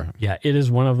 Over and over. Yeah, it is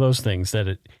one of those things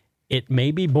that it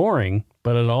may be boring,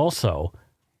 but it also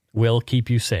will keep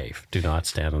you safe. Do not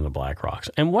stand on the black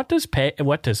rocks. And what does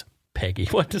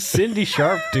Cindy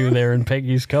Sharp do there in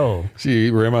Peggy's Cove? She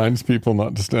reminds people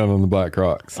not to stand on the black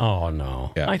rocks. Oh,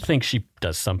 no. Yeah. I think she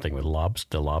does something with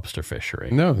lobster fishery.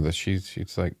 No, that she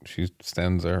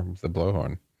stands there with the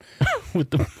blowhorn.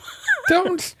 With the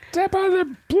Don't step on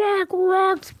the black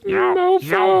rocks,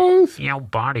 mofos. Yo,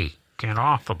 buddy, get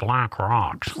off the black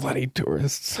rocks. Bloody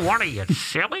tourists. What are you,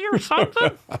 silly or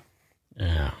something?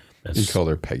 Yeah. You called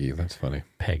her Peggy. That's funny.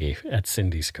 Peggy at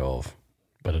Cindy's Cove.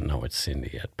 But no, it's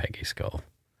Cindy at Peggy's Cove.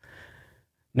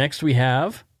 Next we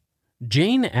have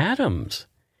Jane Adams.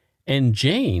 And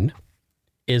Jane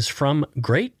is from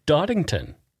Great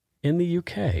Doddington in the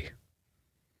UK.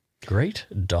 Great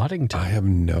Doddington. I have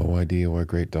no idea where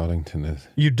Great Doddington is.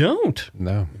 You don't?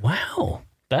 No. Wow.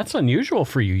 That's unusual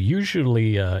for you.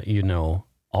 Usually, you know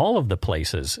all of the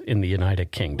places in the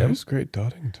United Kingdom. Where's Great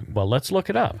Doddington? Well, let's look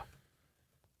it up.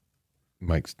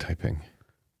 Mike's typing.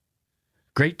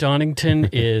 Great Doddington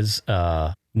is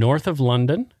north of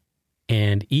London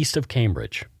and east of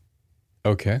Cambridge.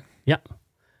 Okay. Yeah.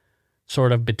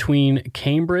 Sort of between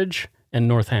Cambridge and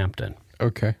Northampton.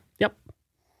 Okay. Yep.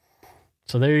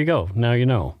 So there you go. Now you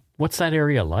know. What's that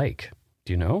area like?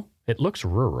 Do you know? It looks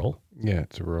rural. Yeah,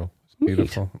 it's rural. It's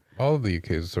beautiful. Neat. All of the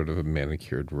UK is sort of a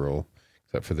manicured rural,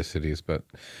 except for the cities, but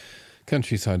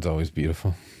countryside's always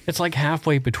beautiful. It's like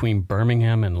halfway between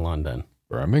Birmingham and London.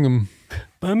 Birmingham.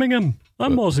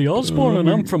 I'm Ozzy Osbourne and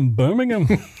I'm from Birmingham.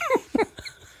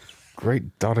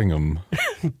 Great Doddingham.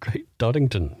 Great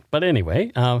Doddington. But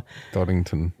anyway.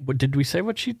 Doddington. Did we say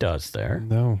what she does there?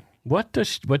 No. What do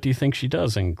you think she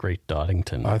does in Great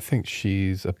Doddington? I think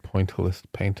she's a pointillist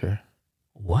painter.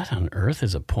 What on earth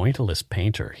is a pointillist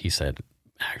painter? He said,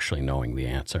 actually knowing the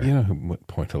answer. You know what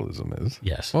pointillism is?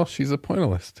 Yes. Well, she's a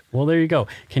pointillist. Well, there you go.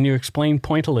 Can you explain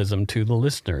pointillism to the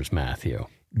listeners, Matthew?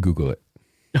 Google it.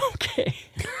 Okay.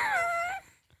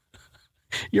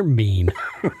 You're mean.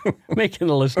 Making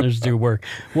the listeners do work.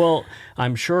 Well,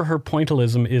 I'm sure her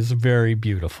pointillism is very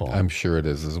beautiful. I'm sure it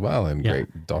is as well in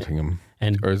Great Dottingham.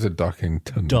 Or is it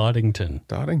Dockington? Doddington.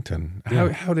 Doddington. Yeah.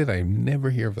 How did I never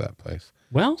hear of that place?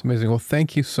 Well, it's amazing. Well,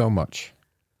 thank you so much.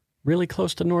 Really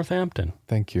close to Northampton.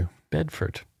 Thank you.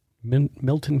 Bedford.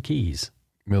 Milton Keynes.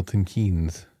 Milton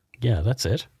Keynes. Yeah, that's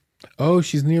it. Oh,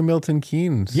 she's near Milton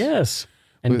Keynes. Yes.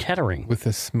 And Kettering. With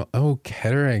the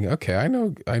Kettering. Okay, I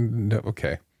know.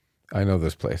 Okay. I know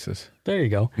those places. There you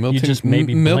go. You just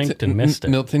maybe blinked and missed it.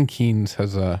 Milton Keynes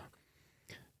has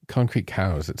concrete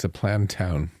cows. It's a planned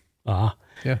town. Ah.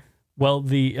 Yeah. Well,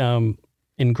 the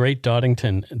in Great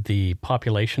Doddington, the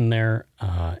population there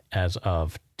as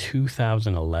of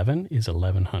 2011 is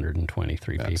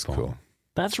 1,123 people. That's cool.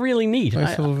 That's really neat.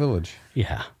 Nice little village.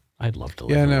 Yeah. I'd love to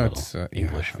live in a little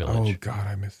English village. Oh, God,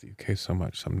 I miss the UK so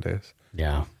much some days.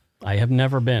 Yeah. I have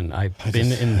never been. I've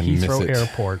been in Heathrow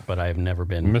Airport, but I have never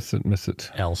been miss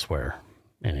it elsewhere.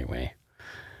 Anyway,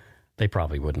 they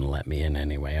probably wouldn't let me in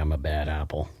anyway. I'm a bad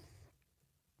apple.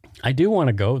 I do want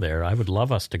to go there. I would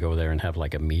love us to go there and have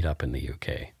like a meetup in the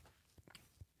UK.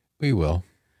 We will.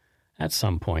 At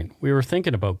some point. We were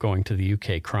thinking about going to the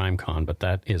UK Crime Con, but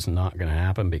that is not going to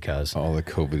happen because all the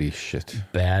COVID-y shit.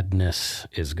 Badness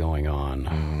is going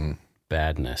on.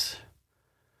 Badness.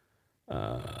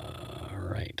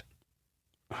 Right.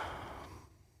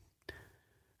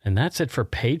 And that's it for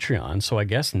Patreon. So I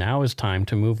guess now is time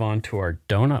to move on to our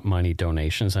donut money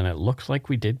donations. And it looks like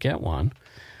we did get one.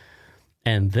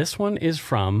 And this one is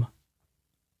from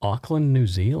Auckland, New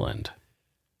Zealand.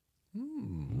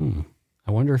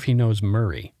 I wonder if he knows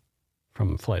Murray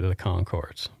from Flight of the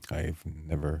Conchords. I've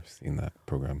never seen that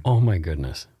program. Oh my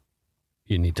goodness.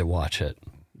 You need to watch it.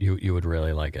 You would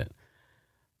really like it.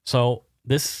 So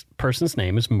this person's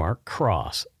name is Mark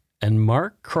Cross. And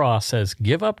Mark Cross says,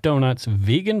 give up donuts.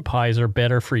 Vegan pies are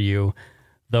better for you,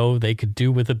 though they could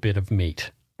do with a bit of meat.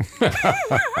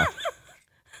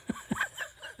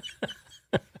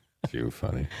 Too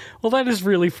funny. Well, that is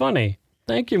really funny.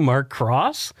 Thank you, Mark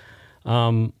Cross,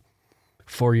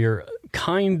 for your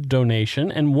kind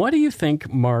donation. And what do you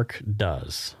think Mark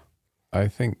does? I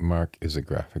think Mark is a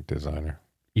graphic designer.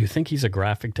 You think he's a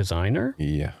graphic designer?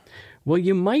 Yeah. Well,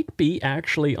 you might be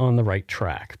actually on the right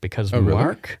track because really?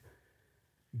 Mark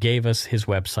gave us his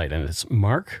website, and it's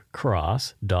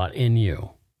markcross.nu.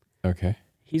 Okay.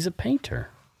 He's a painter.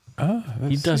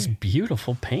 He does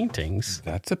beautiful paintings.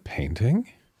 That's a painting?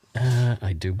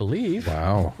 I do believe.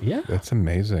 Wow. Yeah. That's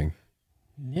amazing.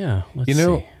 Yeah. Let's see.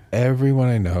 See. Everyone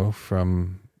I know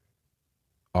from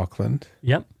Auckland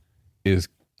is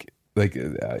like,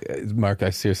 Mark, I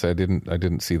seriously, I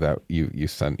didn't see that you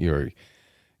sent your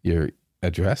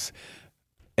address.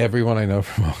 Everyone I know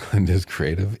from Auckland is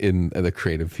creative in the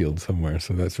creative field somewhere.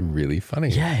 So that's really funny.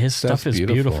 Yeah, his stuff is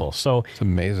beautiful. So it's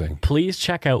amazing. Please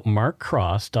check out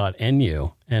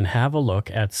markcross.nu and have a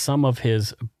look at some of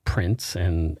his prints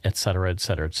and et cetera, et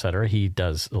cetera, et cetera. He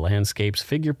does landscapes,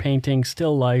 figure painting,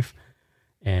 still life,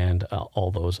 and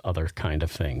all those other kind of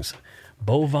things.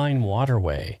 Bovine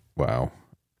Waterway. Wow.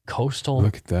 Coastal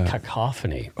Look at that.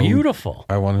 Cacophony. Beautiful.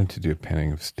 I wanted to do a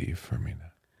painting of Steve for me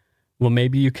now. Well,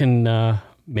 maybe you can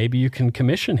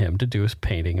commission him to do a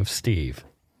painting of Steve.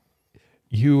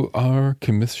 You are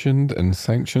commissioned and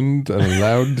sanctioned and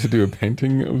allowed to do a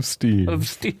painting of Steve. Of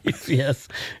Steve, yes.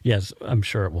 Yes, I'm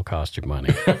sure it will cost you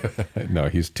money. No,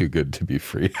 he's too good to be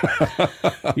free.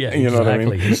 Yeah, you know exactly. what I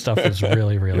mean? His stuff is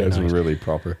really, really nice. It's really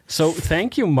proper. So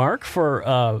thank you, Mark,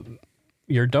 for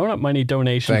your donut money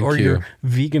donation your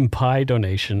vegan pie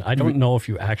donation. I don't know if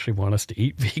you actually want us to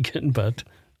eat vegan, but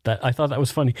I thought that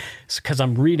was funny because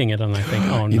I'm reading it and I think,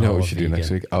 oh no. You know what we should do next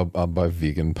week? I'll buy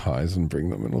vegan pies and bring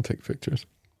them and we'll take pictures.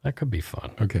 That could be fun.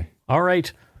 Okay. All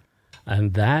right.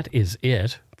 And that is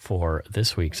it for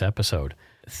this week's episode.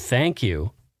 Thank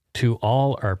you to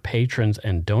all our patrons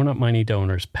and donut money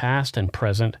donors, past and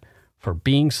present, for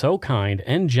being so kind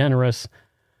and generous.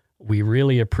 We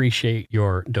really appreciate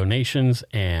your donations,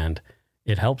 and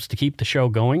it helps to keep the show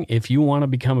going. If you want to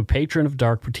become a patron of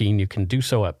Dark Poutine, you can do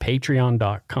so at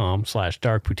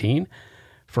patreon.com/darkpoutine.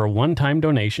 For a one-time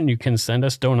donation, you can send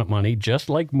us donut money just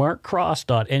like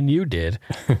markcross.nu did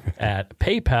at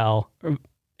PayPal,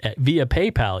 via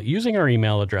PayPal, using our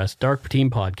email address,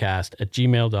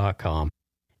 darkpoutinepodcast@gmail.com.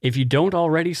 If you don't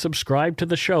already subscribe to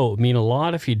the show, it would mean a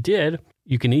lot if you did.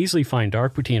 You can easily find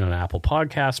Dark Poutine on Apple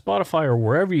Podcasts, Spotify, or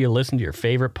wherever you listen to your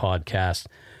favorite podcasts.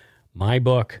 My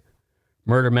book,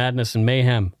 Murder, Madness, and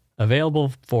Mayhem,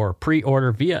 available for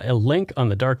pre-order via a link on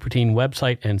the Dark Poutine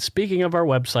website. And speaking of our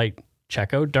website,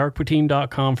 check out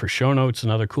darkpoutine.com for show notes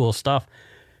and other cool stuff.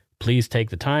 Please take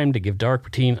the time to give Dark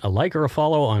Poutine a like or a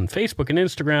follow on Facebook and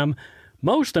Instagram.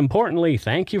 Most importantly,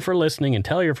 thank you for listening and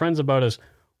tell your friends about us.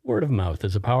 Word of mouth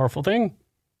is a powerful thing.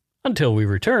 Until we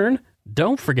return,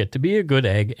 don't forget to be a good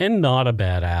egg and not a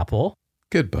bad apple.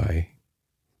 Goodbye.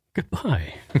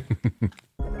 Goodbye.